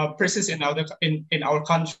is precise in our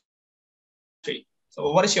country.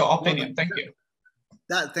 So what is your opinion? Thank you.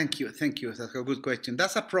 Thank you. That's a good question.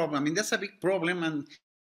 That's a problem. I mean, that's a big problem, and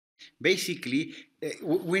basically,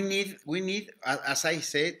 we need, as I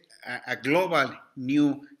said, a global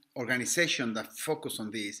new organization that focus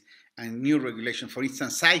on this and new regulation. For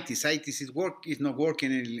instance, CITES is not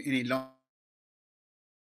working any longer.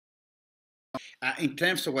 In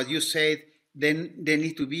terms of what you said, then there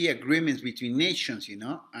need to be agreements between nations, you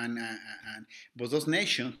know, but those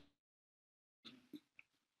nations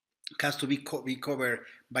has to be covered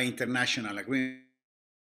by international agreements.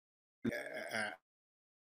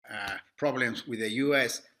 Problems with the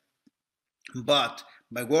US, but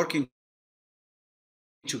by working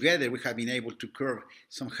together, we have been able to curb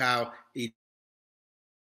somehow it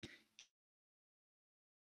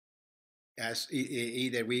as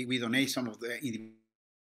either we donate some of the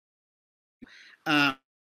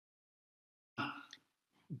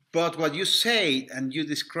but what you say and you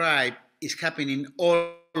describe is happening all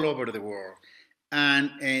over the world,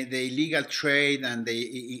 and the illegal trade and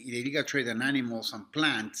the illegal trade in animals and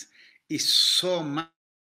plants is so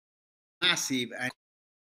massive and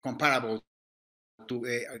comparable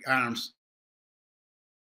to arms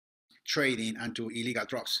trading and to illegal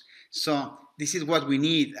drugs. So this is what we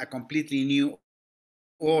need, a completely new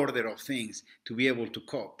order of things to be able to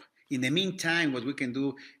cope. In the meantime, what we can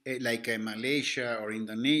do, like Malaysia or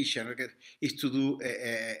Indonesia, is to do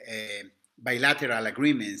bilateral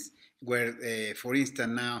agreements where, for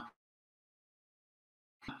instance, now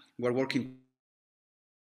we're working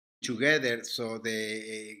together, so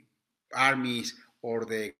the armies or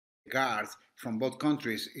the guards from both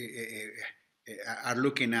countries are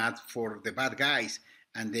looking at for the bad guys,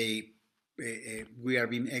 and we are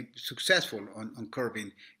being successful on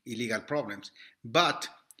curbing illegal problems. But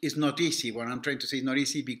it's not easy. What I'm trying to say is not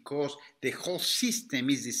easy because the whole system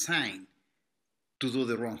is designed to do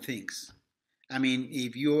the wrong things. I mean,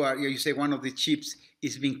 if you say one of the ships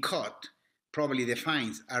is being caught, probably the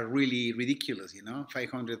fines are really ridiculous, you know,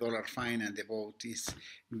 $500 fine and the boat is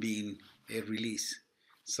being released.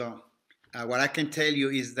 So what I can tell you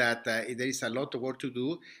is that there is a lot of work to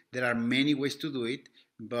do. There are many ways to do it,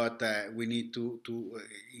 but we need to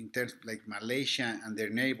in terms like Malaysia and their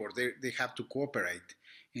neighbors, they have to cooperate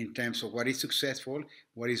in terms of what is successful,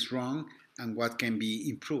 what is wrong, and what can be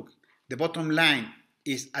improved. The bottom line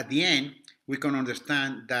is at the end, we can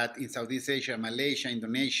understand that in Southeast Asia, Malaysia,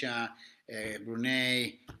 Indonesia,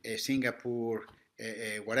 Brunei, Singapore,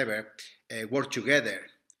 whatever, work together,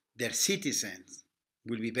 their citizens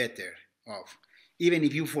will be better off. Even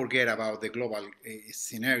if you forget about the global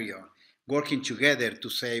scenario, working together to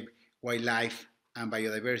save wildlife and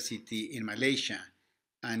biodiversity in Malaysia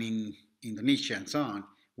and in Indonesia and so on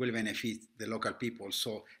will benefit the local people.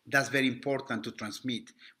 So that's very important to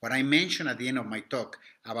transmit. What I mentioned at the end of my talk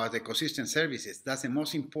about ecosystem services, that's the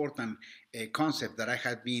most important concept that I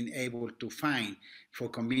have been able to find for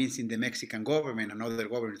convincing the Mexican government and other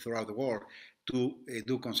governments throughout the world to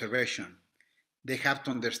do conservation. They have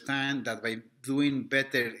to understand that by doing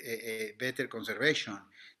better conservation,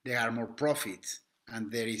 there are more profits and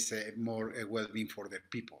there is more well-being for their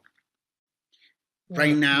people.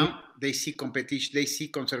 Right now, they see competition, they see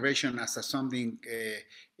conservation as something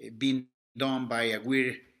being done by a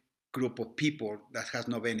weird group of people that has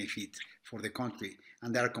no benefit for the country,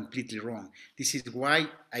 and they are completely wrong. This is why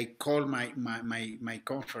I call my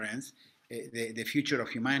conference the future of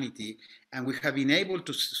humanity, and we have been able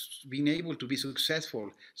to be successful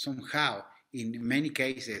somehow in many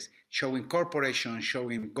cases, showing corporations,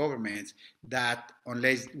 showing governments that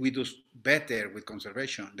unless we do better with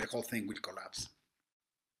conservation, the whole thing will collapse.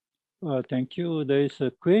 Thank you. There is a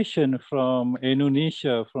question from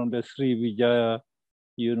Indonesia, from the Sriwijaya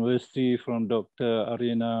University, from Dr.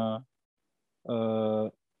 Arina.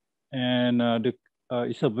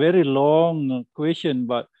 It's a very long question,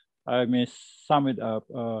 but I may sum it up.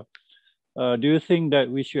 Do you think that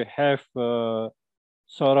we should have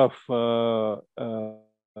sort of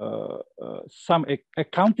some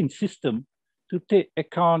accounting system to take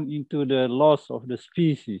account into the loss of the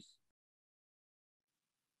species?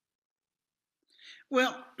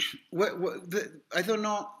 Well, I don't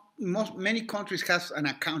know. Many countries have an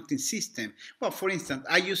accounting system. Well, for instance,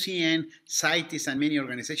 IUCN, CITES, and many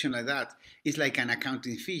organizations like that is like an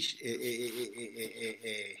accounting fish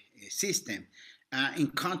system.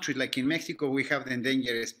 In countries like in Mexico, we have the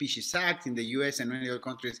Endangered Species Act. In the US and many other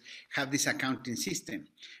countries have this accounting system.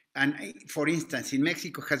 And for instance, in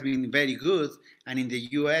Mexico has been very good, and in the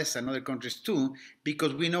US and other countries too,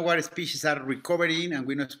 because we know what species are recovering, and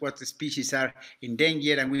we know what species are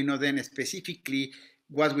endangered, and we know then specifically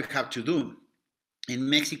what we have to do. In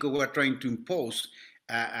Mexico, we're trying to impose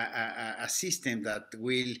a system that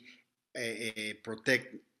will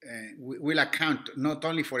protect, will account not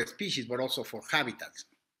only for species, but also for habitats.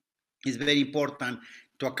 It's very important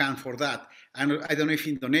to account for that. And I don't know if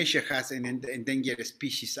Indonesia has an Endangered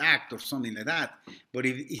Species Act or something like that, but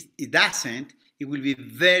if it doesn't, it will be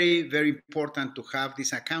very, very important to have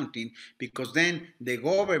this accounting, because then the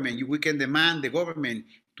government, we can demand the government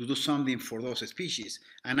to do something for those species.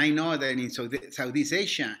 And I know that in Southeast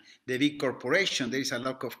Asia, the big corporation, there is a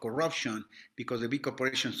lot of corruption because the big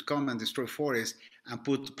corporations come and destroy forests and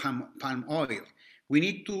put palm oil. We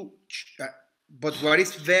need to, but what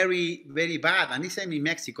is very, very bad, and it's in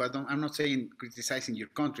Mexico, I'm not saying criticizing your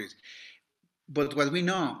countries, but what we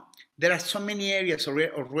know, there are so many areas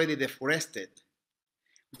already deforested.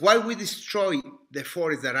 Why we destroy the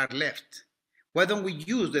forests that are left? Why don't we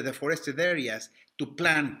use the deforested areas to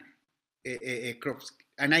plant crops?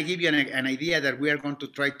 And I give you an idea that we are going to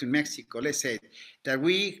try to Mexico. Let's say that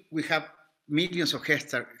we have millions of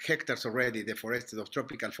hectares already deforested of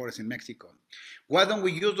tropical forests in Mexico. Why don't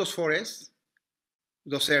we use those forests,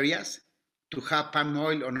 those areas, to have palm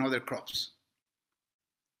oil on other crops?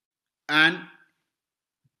 And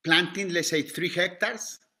planting, let's say, 3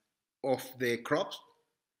 hectares of the crops,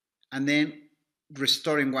 and then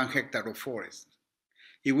restoring 1 hectare of forest.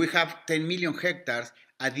 If we have 10 million hectares,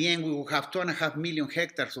 at the end we will have 2.5 million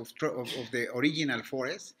hectares of the original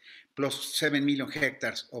forest, plus 7 million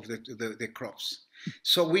hectares of the crops.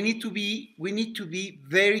 So we need to be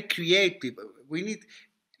very creative.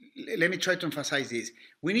 Let me try to emphasize this.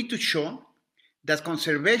 We need to show that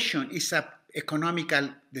conservation is an economical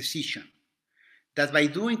decision. That by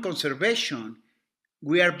doing conservation,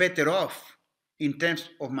 we are better off in terms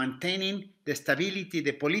of maintaining the stability,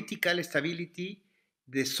 the political stability,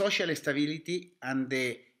 the social stability, and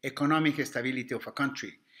the economic stability of a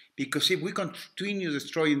country. Because if we continue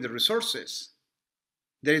destroying the resources,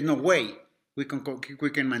 there is no way we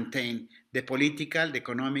can maintain the political, the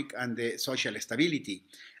economic, and the social stability.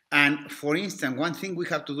 And for instance, one thing we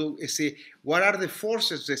have to do is see what are the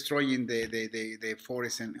forces destroying the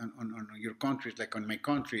forests on your countries, like on my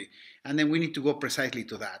country, and then we need to go precisely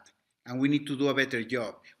to that. And we need to do a better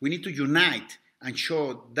job. We need to unite and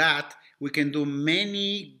show that we can do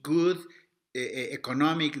many good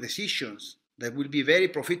economic decisions that will be very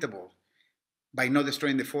profitable by not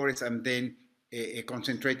destroying the forest and then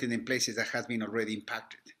concentrating in places that has been already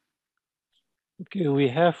impacted. Okay, we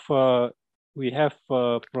have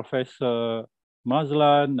Professor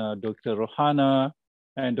Mazlan, Dr. Rohana,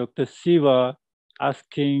 and Dr. Siva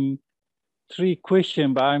asking 3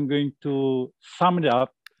 questions, but I'm going to sum it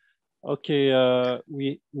up. Okay,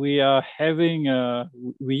 we are having,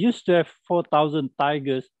 we used to have 4,000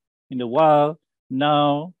 tigers in the wild.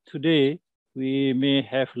 Now, today, we may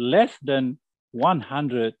have less than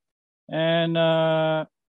 100. And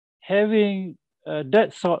having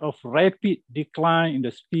that sort of rapid decline in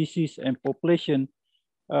the species and population,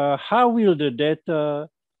 how will the data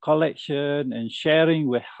collection and sharing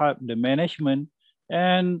will help the management?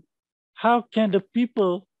 And how can the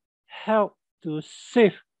people help to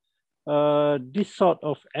save this sort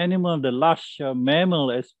of animal, the large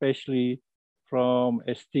mammal especially, from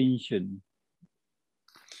extinction?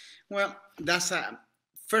 Well, that's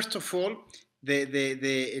first of all,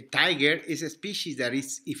 the tiger is a species that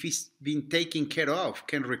is, if it's been taken care of,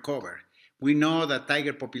 can recover. We know that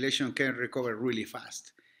tiger population can recover really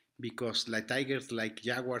fast because like tigers, like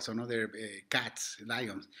jaguars and other cats,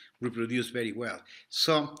 lions, reproduce very well.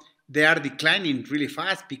 So they are declining really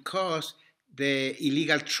fast because the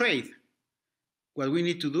illegal trade. What we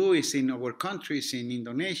need to do is in our countries, in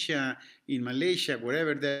Indonesia, in Malaysia,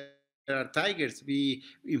 wherever there are tigers, we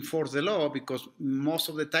enforce the law because most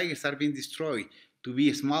of the tigers are being destroyed to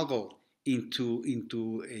be smuggled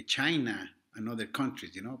into China and other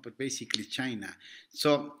countries, but basically China.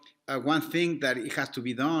 So one thing that it has to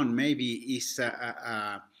be done maybe is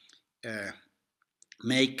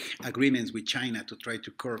make agreements with China to try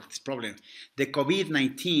to curb this problem. The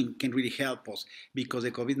COVID-19 can really help us because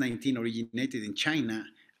the COVID-19 originated in China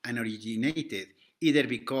and originated either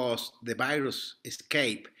because the virus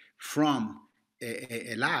escaped from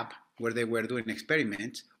a lab where they were doing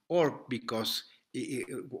experiments or because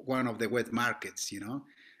one of the wet markets,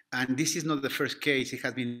 And this is not the first case. It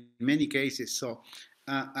has been many cases. So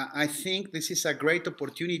I think this is a great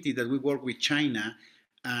opportunity that we work with China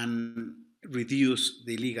and reduce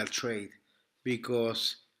the illegal trade,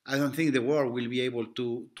 because I don't think the world will be able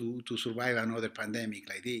to survive another pandemic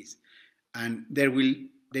like this. And there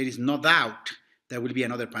is no doubt there will be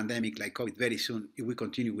another pandemic like COVID very soon if we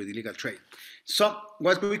continue with illegal trade. So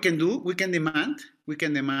what we can do, we can demand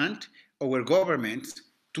our governments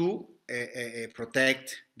to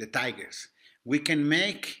protect the tigers. We can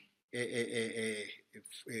make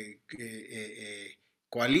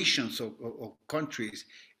coalitions of countries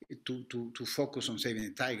to focus on saving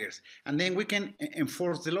the tigers. And then we can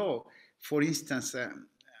enforce the law. For instance,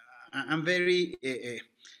 I'm very,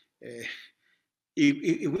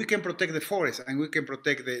 if we can protect the forest and we can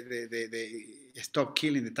protect the stop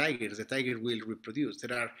killing the tigers will reproduce.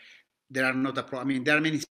 There are not a problem. I mean, there are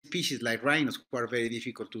many species like rhinos who are very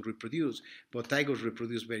difficult to reproduce, but tigers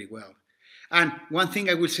reproduce very well. And one thing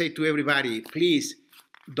I will say to everybody, please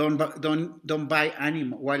don't buy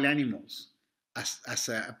wild animals as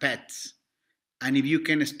pets. And if you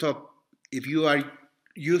can stop, if you are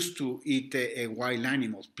used to eat wild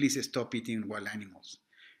animals, please stop eating wild animals.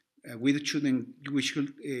 We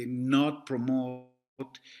should not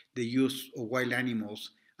promote the use of wild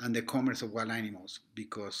animals and the commerce of wild animals,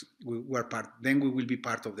 because then we will be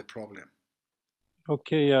part of the problem.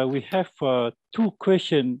 Okay, we have 2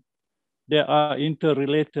 questions that are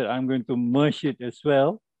interrelated. I'm going to merge it as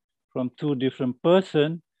well from 2 different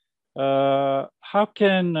persons. How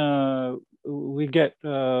can we get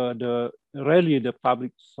the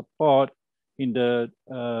public support in the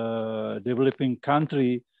developing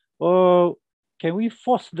country, or can we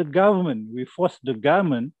force the government? We force the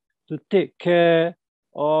government to take care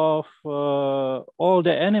of all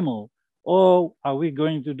the animals, or are we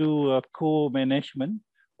going to do a co-management,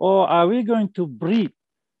 or are we going to breed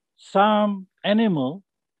some animal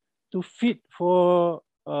to feed for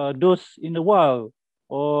those in the wild,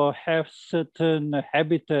 or have certain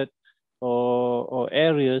habitat or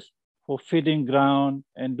areas for feeding ground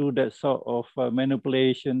and do that sort of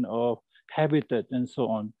manipulation of habitat and so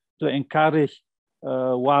on to encourage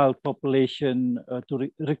wild population,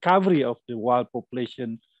 recovery of the wild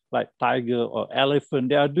population like tiger or elephant.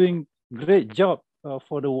 They are doing great job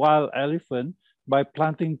for the wild elephant by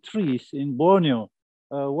planting trees in Borneo.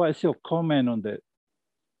 What is your comment on that?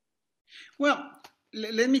 Well,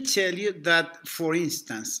 let me tell you that, for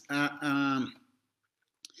instance,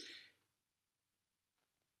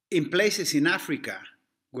 in places in Africa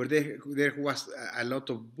where there was a lot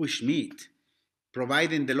of bush meat,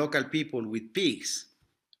 providing the local people with pigs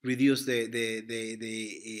reduced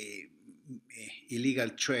the illegal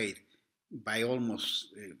trade by almost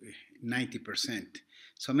 90%.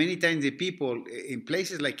 So many times the people in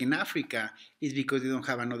places like in Africa is because they don't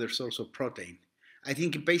have another source of protein. I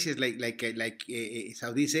think in places like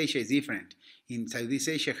Southeast Asia is different. In Southeast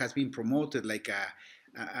Asia has been promoted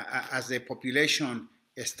as the population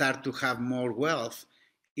start to have more wealth,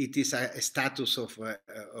 it is a status of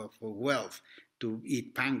wealth to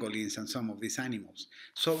eat pangolins and some of these animals.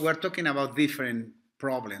 So we're talking about different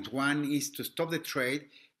problems. One is to stop the trade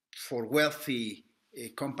for wealthy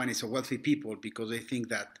companies or wealthy people because they think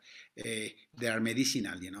that they are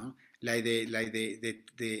medicinal, like the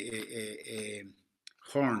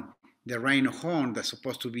horn, the rhino horn that's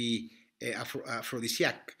supposed to be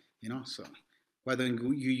aphrodisiac, So why don't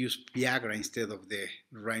you use Viagra instead of the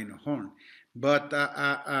rhino horn? But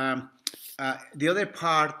the other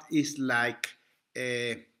part is like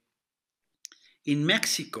in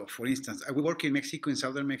Mexico, for instance. We work in Mexico, in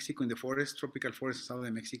southern Mexico, in the forest, tropical forest,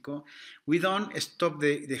 southern Mexico. We don't stop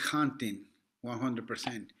the hunting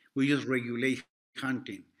 100%. We just regulate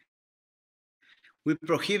hunting. We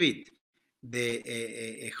prohibit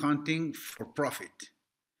the hunting for profit,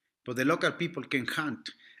 but the local people can hunt.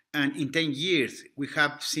 And in 10 years, we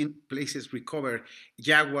have seen places recover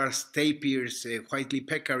jaguars, tapirs, white-lipped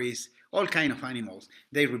peccaries, all kinds of animals.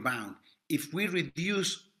 They rebound. If we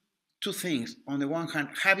reduce 2 things, on the one hand,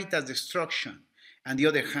 habitat destruction, and the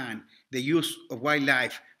other hand, the use of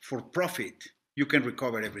wildlife for profit, you can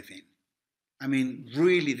recover everything. I mean,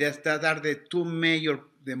 really, that are the two major,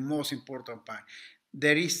 the most important part.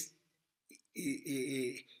 There is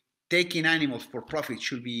taking animals for profit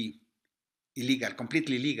should be illegal,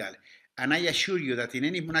 completely illegal. And I assure you that in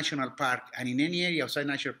any national park and in any area outside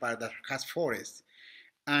national park that has forests,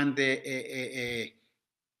 and we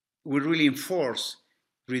really enforce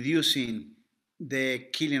reducing the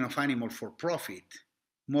killing of animals for profit,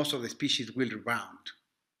 most of the species will rebound.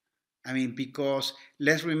 I mean, because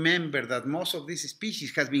let's remember that most of these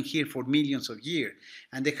species has been here for millions of years,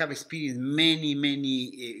 and they have experienced many,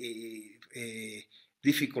 many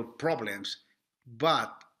difficult problems.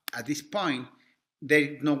 But at this point, there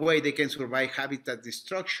is no way they can survive habitat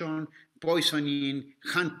destruction, poisoning,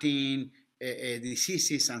 hunting,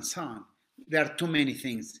 diseases, and so on. There are too many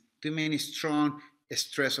things, too many strong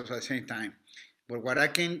stressors at the same time. But what I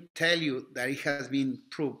can tell you that it has been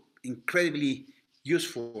proved incredibly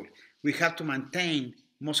useful. We have to maintain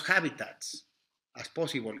most habitats as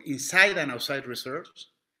possible inside and outside reserves.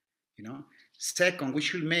 Second, we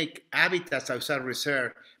should make habitats outside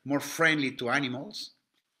reserve more friendly to animals.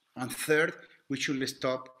 And third, we should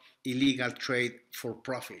stop illegal trade for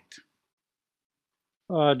profit.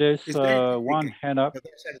 There's one hand up.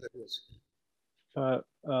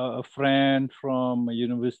 A friend from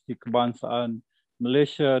University Kebangsaan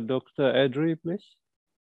Malaysia, Dr. Adri, please.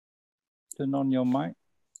 Turn on your mic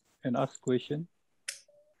and ask question.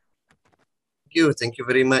 Thank you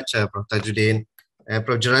very much, Prof. Tajuddin.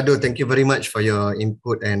 Prof. Gerardo, thank you very much for your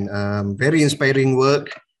input and very inspiring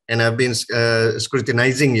work. And I've been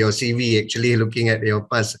scrutinizing your CV, actually looking at your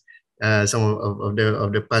past, some of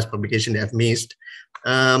the past publication that I've missed.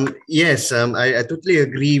 Yes, I totally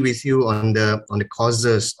agree with you on the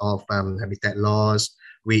causes of habitat loss,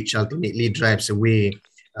 which ultimately drives away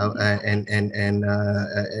and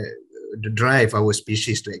drive our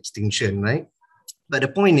species to extinction, right? But the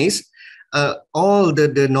point is, all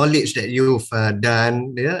the knowledge that you've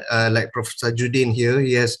done, like Professor Tajuddin here,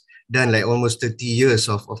 he has done like almost 30 years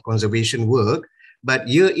of conservation work, but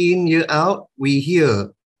year in, year out, we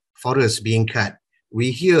hear forests being cut, we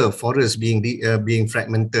hear forests being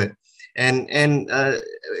fragmented, and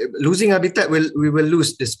losing habitat, we will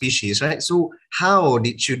lose the species, right? So how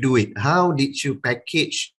did you do it? How did you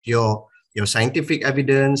package your scientific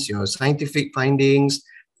evidence, your scientific findings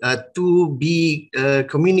to be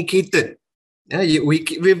communicated? I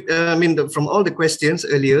mean, from all the questions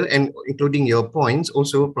earlier, and including your points,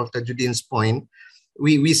 also Prof. Tajuddin's point,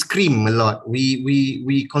 we scream a lot.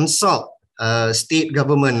 We consult state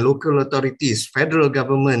government, local authorities, federal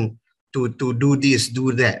government to do this,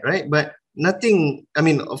 do that, right? But nothing. I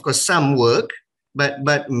mean, of course, some work, but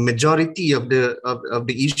majority of the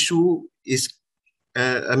issue is,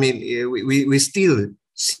 I mean, we still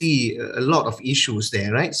see a lot of issues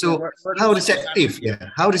there, right? So how receptive?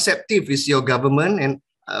 How receptive is your government, and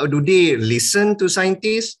do they listen to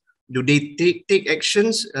scientists? Do they take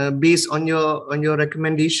actions based on your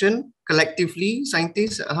recommendation collectively,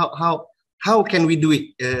 scientists? How can we do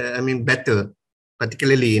it? I mean, better,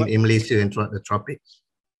 particularly in Malaysia and throughout the tropics.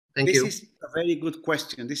 Thank you. This is a very good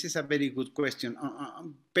question. This is a very good question.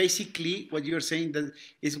 Basically, what you're saying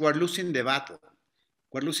is we're losing the battle.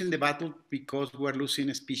 We're losing the battle because we're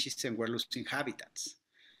losing species and we're losing habitats.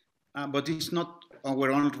 But it's not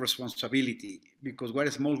our own responsibility, because we're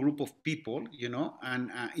a small group of people,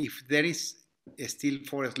 and if there is still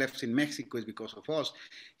forest left in Mexico, it's because of us.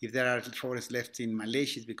 If there are forests left in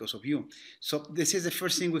Malaysia, it's because of you. So this is the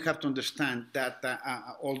first thing we have to understand, that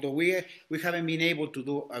although we haven't been able to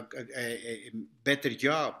do a better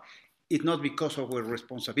job, it's not because of our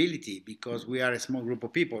responsibility, because we are a small group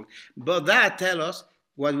of people. But that tells us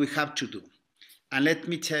what we have to do. And let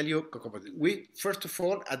me tell you, we, first of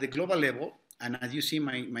all, at the global level, and as you see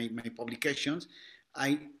my publications,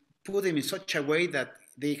 I put them in such a way that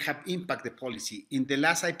they have impact the policy. In the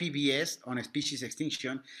last IPBES on species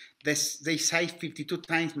extinction, they cite 52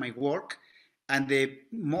 times my work, and the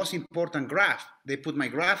most important graph, they put my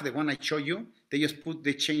graph, the one I show you,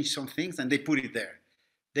 they change some things and they put it there.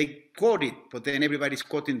 They quote it, but then everybody's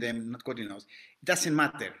quoting them, not quoting us. It doesn't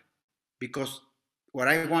matter, because what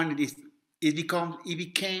I wanted is it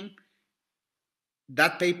became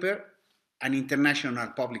that paper an international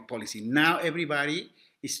public policy. Now everybody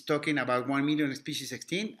is talking about 1 million species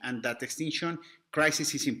extinct, and that extinction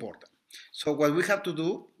crisis is important. So what we have to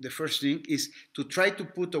do, the first thing, is to try to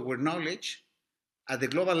put our knowledge at the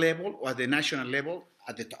global level or at the national level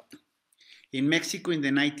at the top. In Mexico in the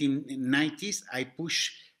 1990s, I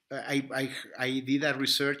did a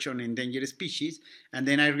research on endangered species, and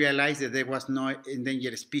then I realized that there was no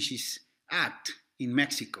Endangered Species Act in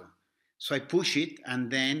Mexico. So I push it,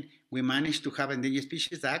 and then we managed to have an Endangered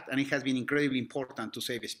Species Act, and it has been incredibly important to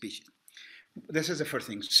save a species. This is the first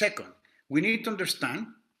thing. Second, we need to understand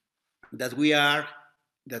that we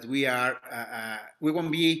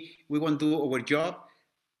won't do our job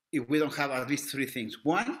if we don't have at least three things.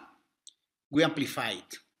 One, we amplify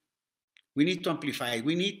it. We need to amplify it.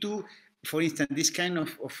 We need to, for instance, this kind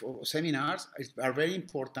of seminars are very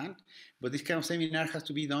important, but this kind of seminar has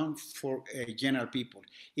to be done for general people.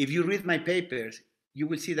 If you read my papers, you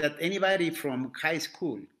will see that anybody from high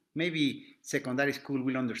school, maybe secondary school,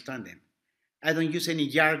 will understand them. I don't use any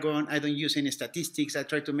jargon. I don't use any statistics. I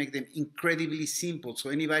try to make them incredibly simple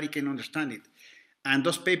so anybody can understand it. And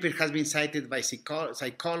those papers have been cited by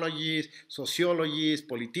psychologists, sociologists,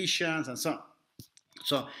 politicians, and so on.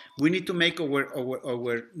 So we need to make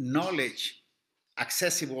our knowledge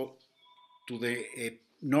accessible to the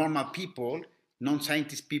normal people,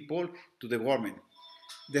 non-scientist people, to the government.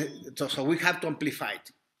 So we have to amplify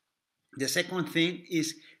it. The second thing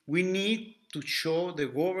is we need to show the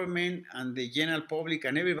government and the general public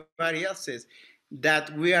and everybody else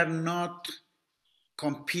that we are not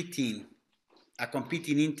competing, a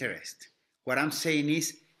competing interest. What I'm saying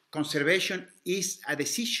is conservation is a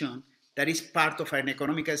decision that is part of an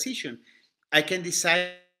economic decision. I can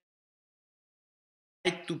decide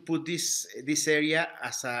to put this area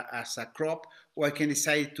as a crop, or I can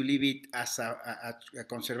decide to leave it as a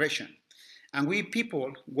conservation. And we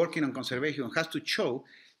people working on conservation has to show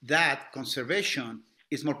that conservation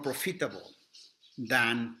is more profitable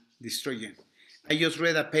than destroying. I just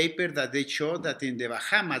read a paper that they showed that in the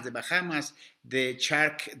Bahamas, the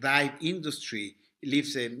shark dive industry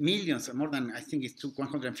lives millions, more than, I think it's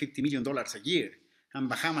 $150 million a year. And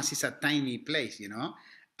Bahamas is a tiny place, you know.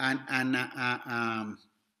 And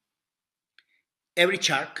every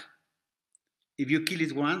shark, if you kill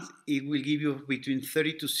it once, it will give you between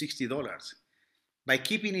 $30 to $60. By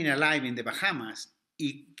keeping it alive in the Bahamas,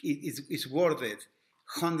 it's worth it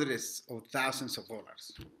hundreds of thousands of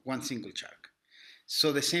dollars, one single shark.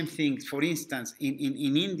 So the same thing, for instance, in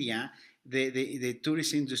India, the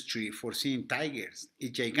tourist industry for seeing tigers is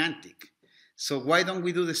gigantic. So why don't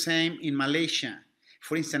we do the same in Malaysia?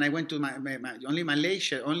 For instance, I went to only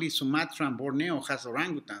Malaysia, only Sumatra and Borneo has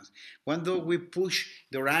orangutans. Why don't we push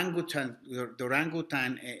the orangutan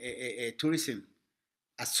tourism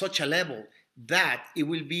at such a level that it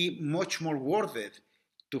will be much more worth it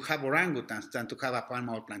to have orangutans than to have a palm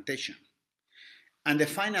oil plantation? And the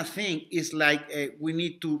final thing is like we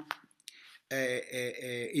need to,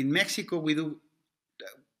 in Mexico, we do,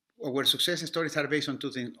 our success stories are based on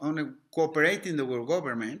two things: on cooperating with our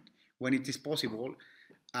government when it is possible,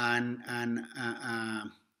 and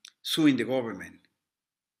suing the government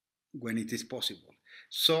when it is possible.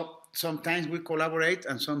 So sometimes we collaborate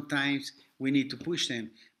and sometimes we need to push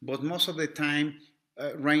them. But most of the time,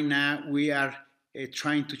 right now, we are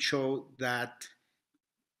trying to show that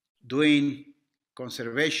doing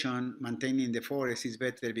conservation, maintaining the forest is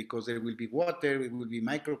better because there will be water, it will be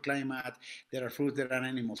microclimate, there are fruits, there are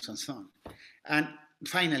animals, and so on. And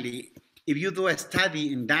finally, if you do a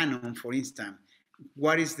study in Danone, for instance,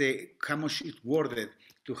 how much it's worth it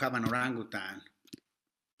to have an orangutan,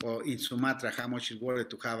 or in Sumatra, how much it's worth it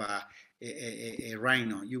to have a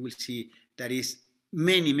rhino, you will see that is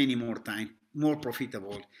many, many more times more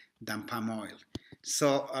profitable than palm oil.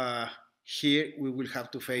 So here we will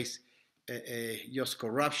have to face just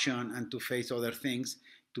corruption and to face other things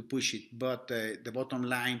to push it. But the bottom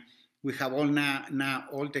line, we have all now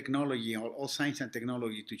all technology, all science and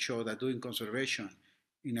technology to show that doing conservation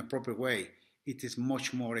in a proper way, it is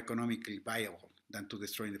much more economically viable than to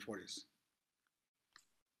destroy the forest.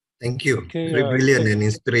 Thank you. Okay, very brilliant and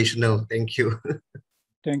inspirational. Thank you.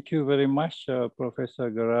 Thank you very much,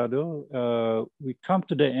 Professor Garrido. We come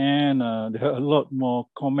to the end. There are a lot more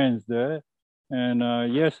comments there. And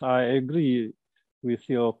yes, I agree with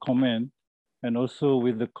your comment and also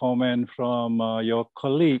with the comment from your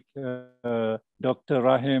colleague, Dr.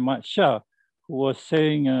 Rahim Shah, who was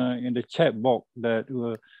saying in the chat box that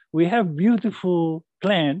we have beautiful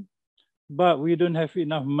plan, but we don't have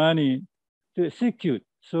enough money to execute.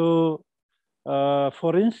 So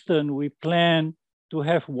for instance, we plan to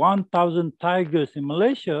have 1,000 tigers in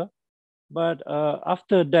Malaysia, but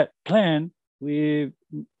after that plan, we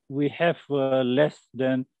have less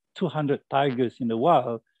than 200 tigers in the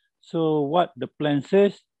wild. So what the plan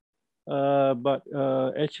says, but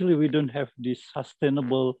actually we don't have this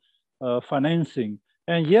sustainable financing.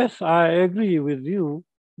 And yes, I agree with you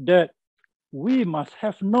that we must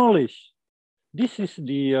have knowledge. This is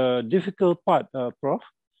the difficult part, Prof,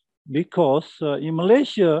 because in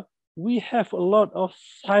Malaysia, we have a lot of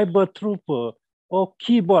cyber trooper or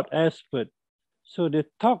keyboard expert. So they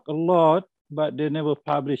talk a lot, but they never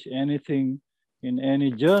publish anything in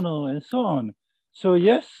any journal and so on. So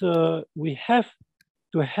yes, we have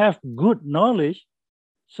to have good knowledge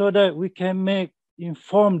so that we can make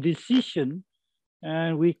informed decision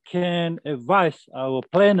and we can advise our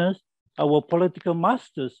planners, our political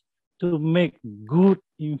masters to make good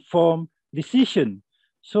informed decision.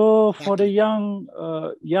 So for the young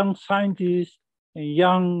scientists and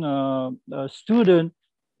young students,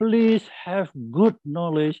 please have good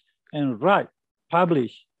knowledge and write,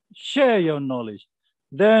 publish, share your knowledge.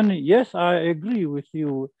 Then yes, I agree with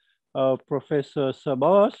you, Professor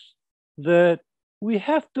Sabas, that we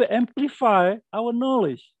have to amplify our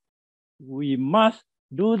knowledge. We must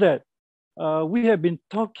do that. We have been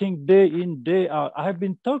talking day in, day out. I have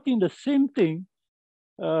been talking the same thing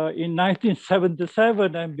in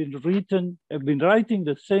 1977. I've been writing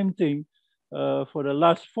the same thing for the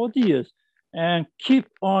last 40 years and keep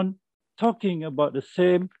on talking about the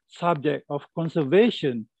same subject of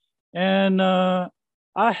conservation. And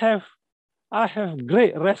I have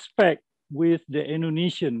great respect with the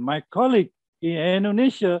Indonesian. My colleague in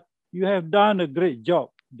Indonesia, you have done a great job.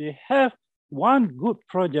 They have one good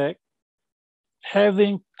project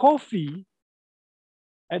having coffee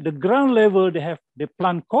at the ground level. They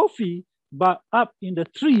plant coffee, but up in the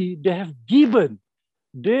tree they have gibbon.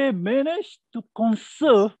 They managed to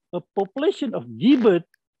conserve a population of gibbon,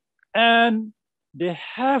 and they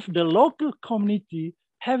have the local community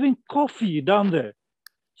having coffee down there.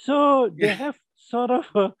 So they have sort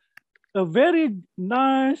of a very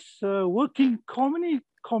nice working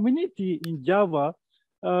community in Java.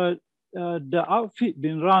 The outfit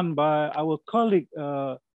been run by our colleague,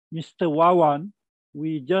 Mr. Wawan.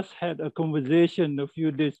 We just had a conversation a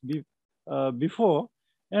few days before.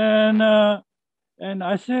 And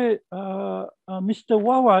I said, Mr.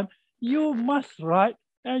 Wawan, you must write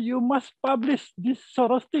and you must publish this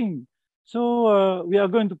sort of thing. So we are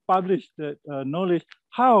going to publish that knowledge,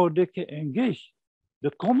 how they can engage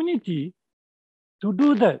the community to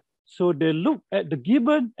do that. So they look at the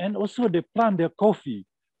gibbon and also they plant their coffee.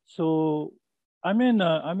 So I mean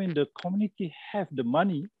the community have the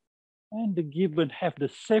money and the gibbon have the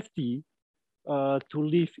safety to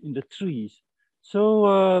live in the trees.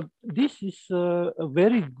 So this is a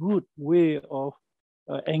very good way of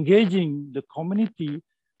engaging the community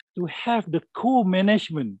to have the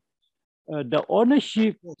co-management. The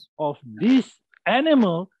ownership of this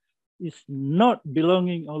animal is not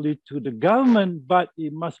belonging only to the government, but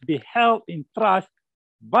it must be held in trust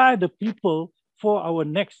by the people for our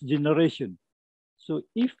next generation. So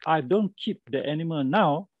if I don't keep the animal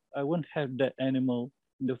now, I won't have that animal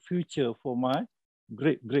in the future for my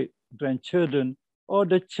great-great-grandchildren or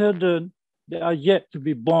the children that are yet to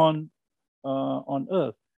be born on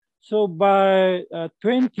Earth. So by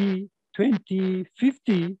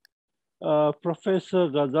 2050, Professor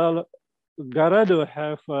Garado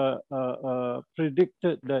have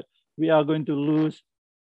predicted that we are going to lose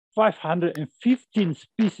 515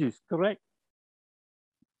 species, correct?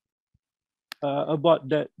 About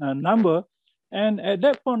that number. And at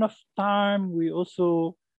that point of time, we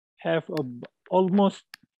also have almost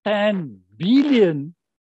 10 billion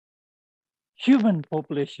human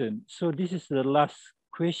population. So this is the last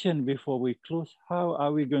question before we close. How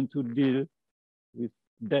are we going to deal with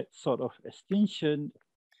that sort of extinction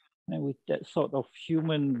and with that sort of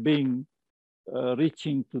human being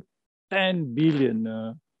reaching to 10 billion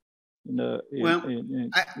in a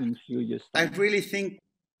few years' time? I really think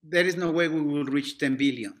there is no way we will reach 10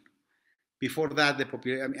 billion. Before that, the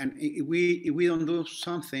population, and if we don't do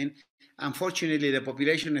something, unfortunately, the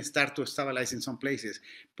population starts to stabilize in some places.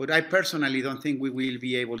 But I personally don't think we will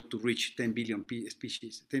be able to reach 10 billion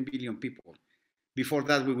species, 10 billion people. Before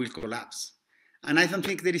that, we will collapse. And I don't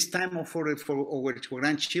think there is time for our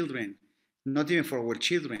grandchildren, not even for our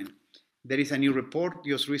children. There is a new report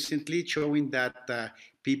just recently showing that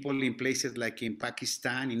people in places like in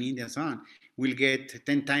Pakistan, in India, and so on, will get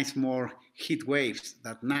 10 times more heat waves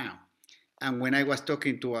than now. And when I was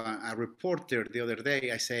talking to a reporter the other day,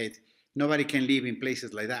 I said, nobody can live in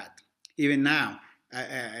places like that. Even now,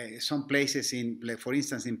 some places, for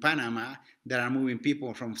instance, in Panama, there are moving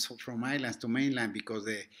people from islands to mainland because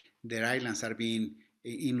their islands are being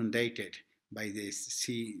inundated by the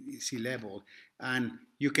sea level. And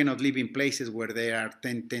you cannot live in places where there are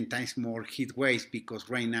 10 times more heat waves because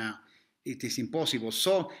right now it is impossible.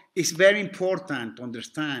 So it's very important to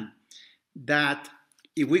understand that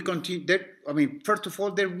if we continue, first of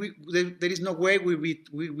all, there is no way we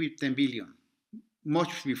reach 10 billion.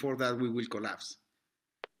 Much before that, we will collapse.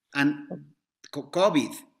 And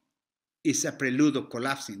COVID is a prelude of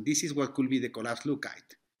collapsing. This is what could be the collapse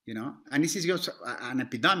lookout, you know? And this is just an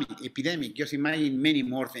epidemic, just imagine many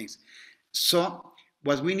more things. So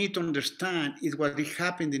what we need to understand is what will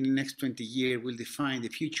happen in the next 20 years will define the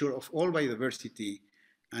future of all biodiversity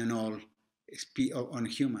and all on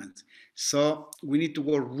humans. So we need to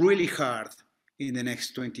work really hard in the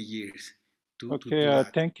next 20 years.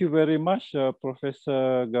 Thank you very much,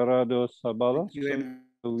 Professor Garado Sabala.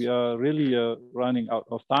 We are really running out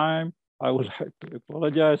of time. I would like to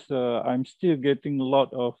apologize. I'm still getting a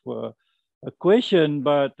lot of questions,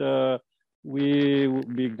 but we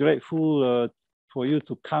would be grateful for you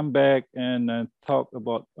to come back and talk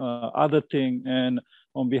about other things. And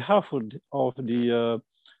on behalf of the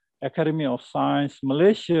Academy of Science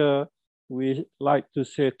Malaysia, we like to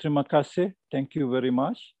say terima kasih. Thank you very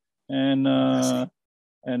much. And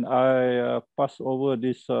I pass over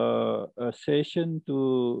this session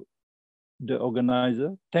to the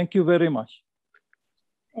organizer. Thank you very much.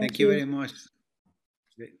 Thank you very much.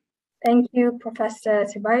 Thank you, Professor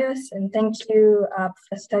Ceballos, and thank you,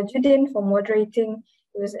 Professor Tajudeen, for moderating.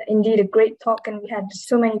 It was indeed a great talk, and we had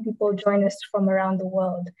so many people join us from around the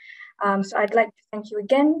world. So I'd like to thank you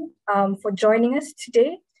again for joining us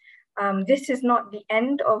today. This is not the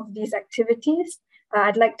end of these activities.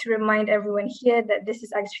 I'd like to remind everyone here that this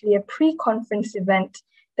is actually a pre-conference event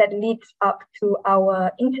that leads up to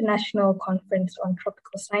our international conference on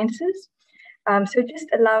tropical sciences. So just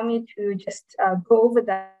allow me to just go over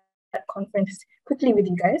that conference quickly with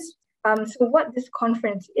you guys. So what this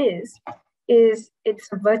conference is it's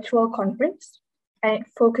a virtual conference, and it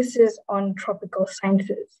focuses on tropical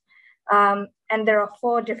sciences. And there are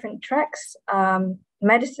 4 different tracks: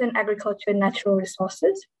 medicine, agriculture, natural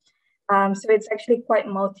resources. So it's actually quite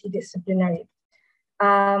multidisciplinary.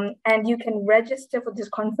 And you can register for this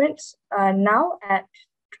conference now at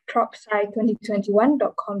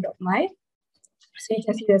TropSci2021.com.my. So you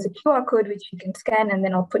can see there's a QR code which you can scan, and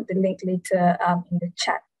then I'll put the link later in the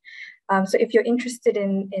chat. So if you're interested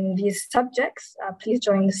in these subjects, please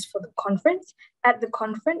join us for the conference. At the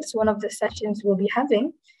conference, one of the sessions we'll be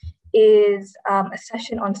having is a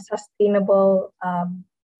session on sustainable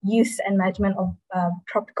use and management of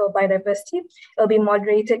tropical biodiversity. It'll be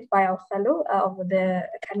moderated by our fellow of the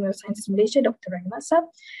Academy of Sciences Malaysia, Dr. Rahimasa.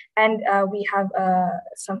 And we have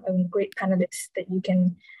some great panelists that you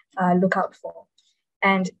can look out for.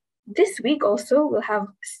 And this week also, we'll have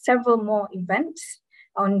several more events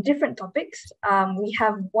on different topics. We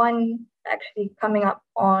have one actually coming up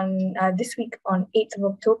on this week on 8th of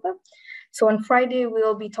October. So on Friday,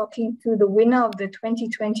 we'll be talking to the winner of the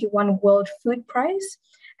 2021 World Food Prize.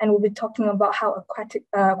 And we'll be talking about how aquatic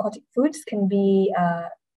foods can be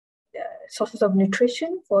sources of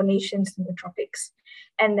nutrition for nations in the tropics.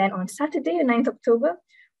 And then on Saturday, 9th October,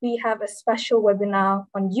 we have a special webinar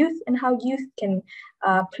on youth and how youth can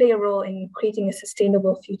play a role in creating a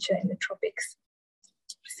sustainable future in the tropics.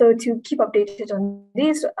 So to keep updated on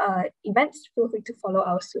these events, feel free to follow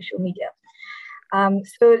our social media.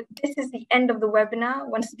 So this is the end of the webinar.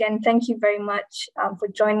 Once again, thank you very much for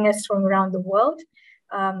joining us from around the world.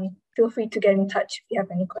 Feel free to get in touch if you have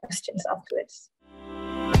any questions afterwards.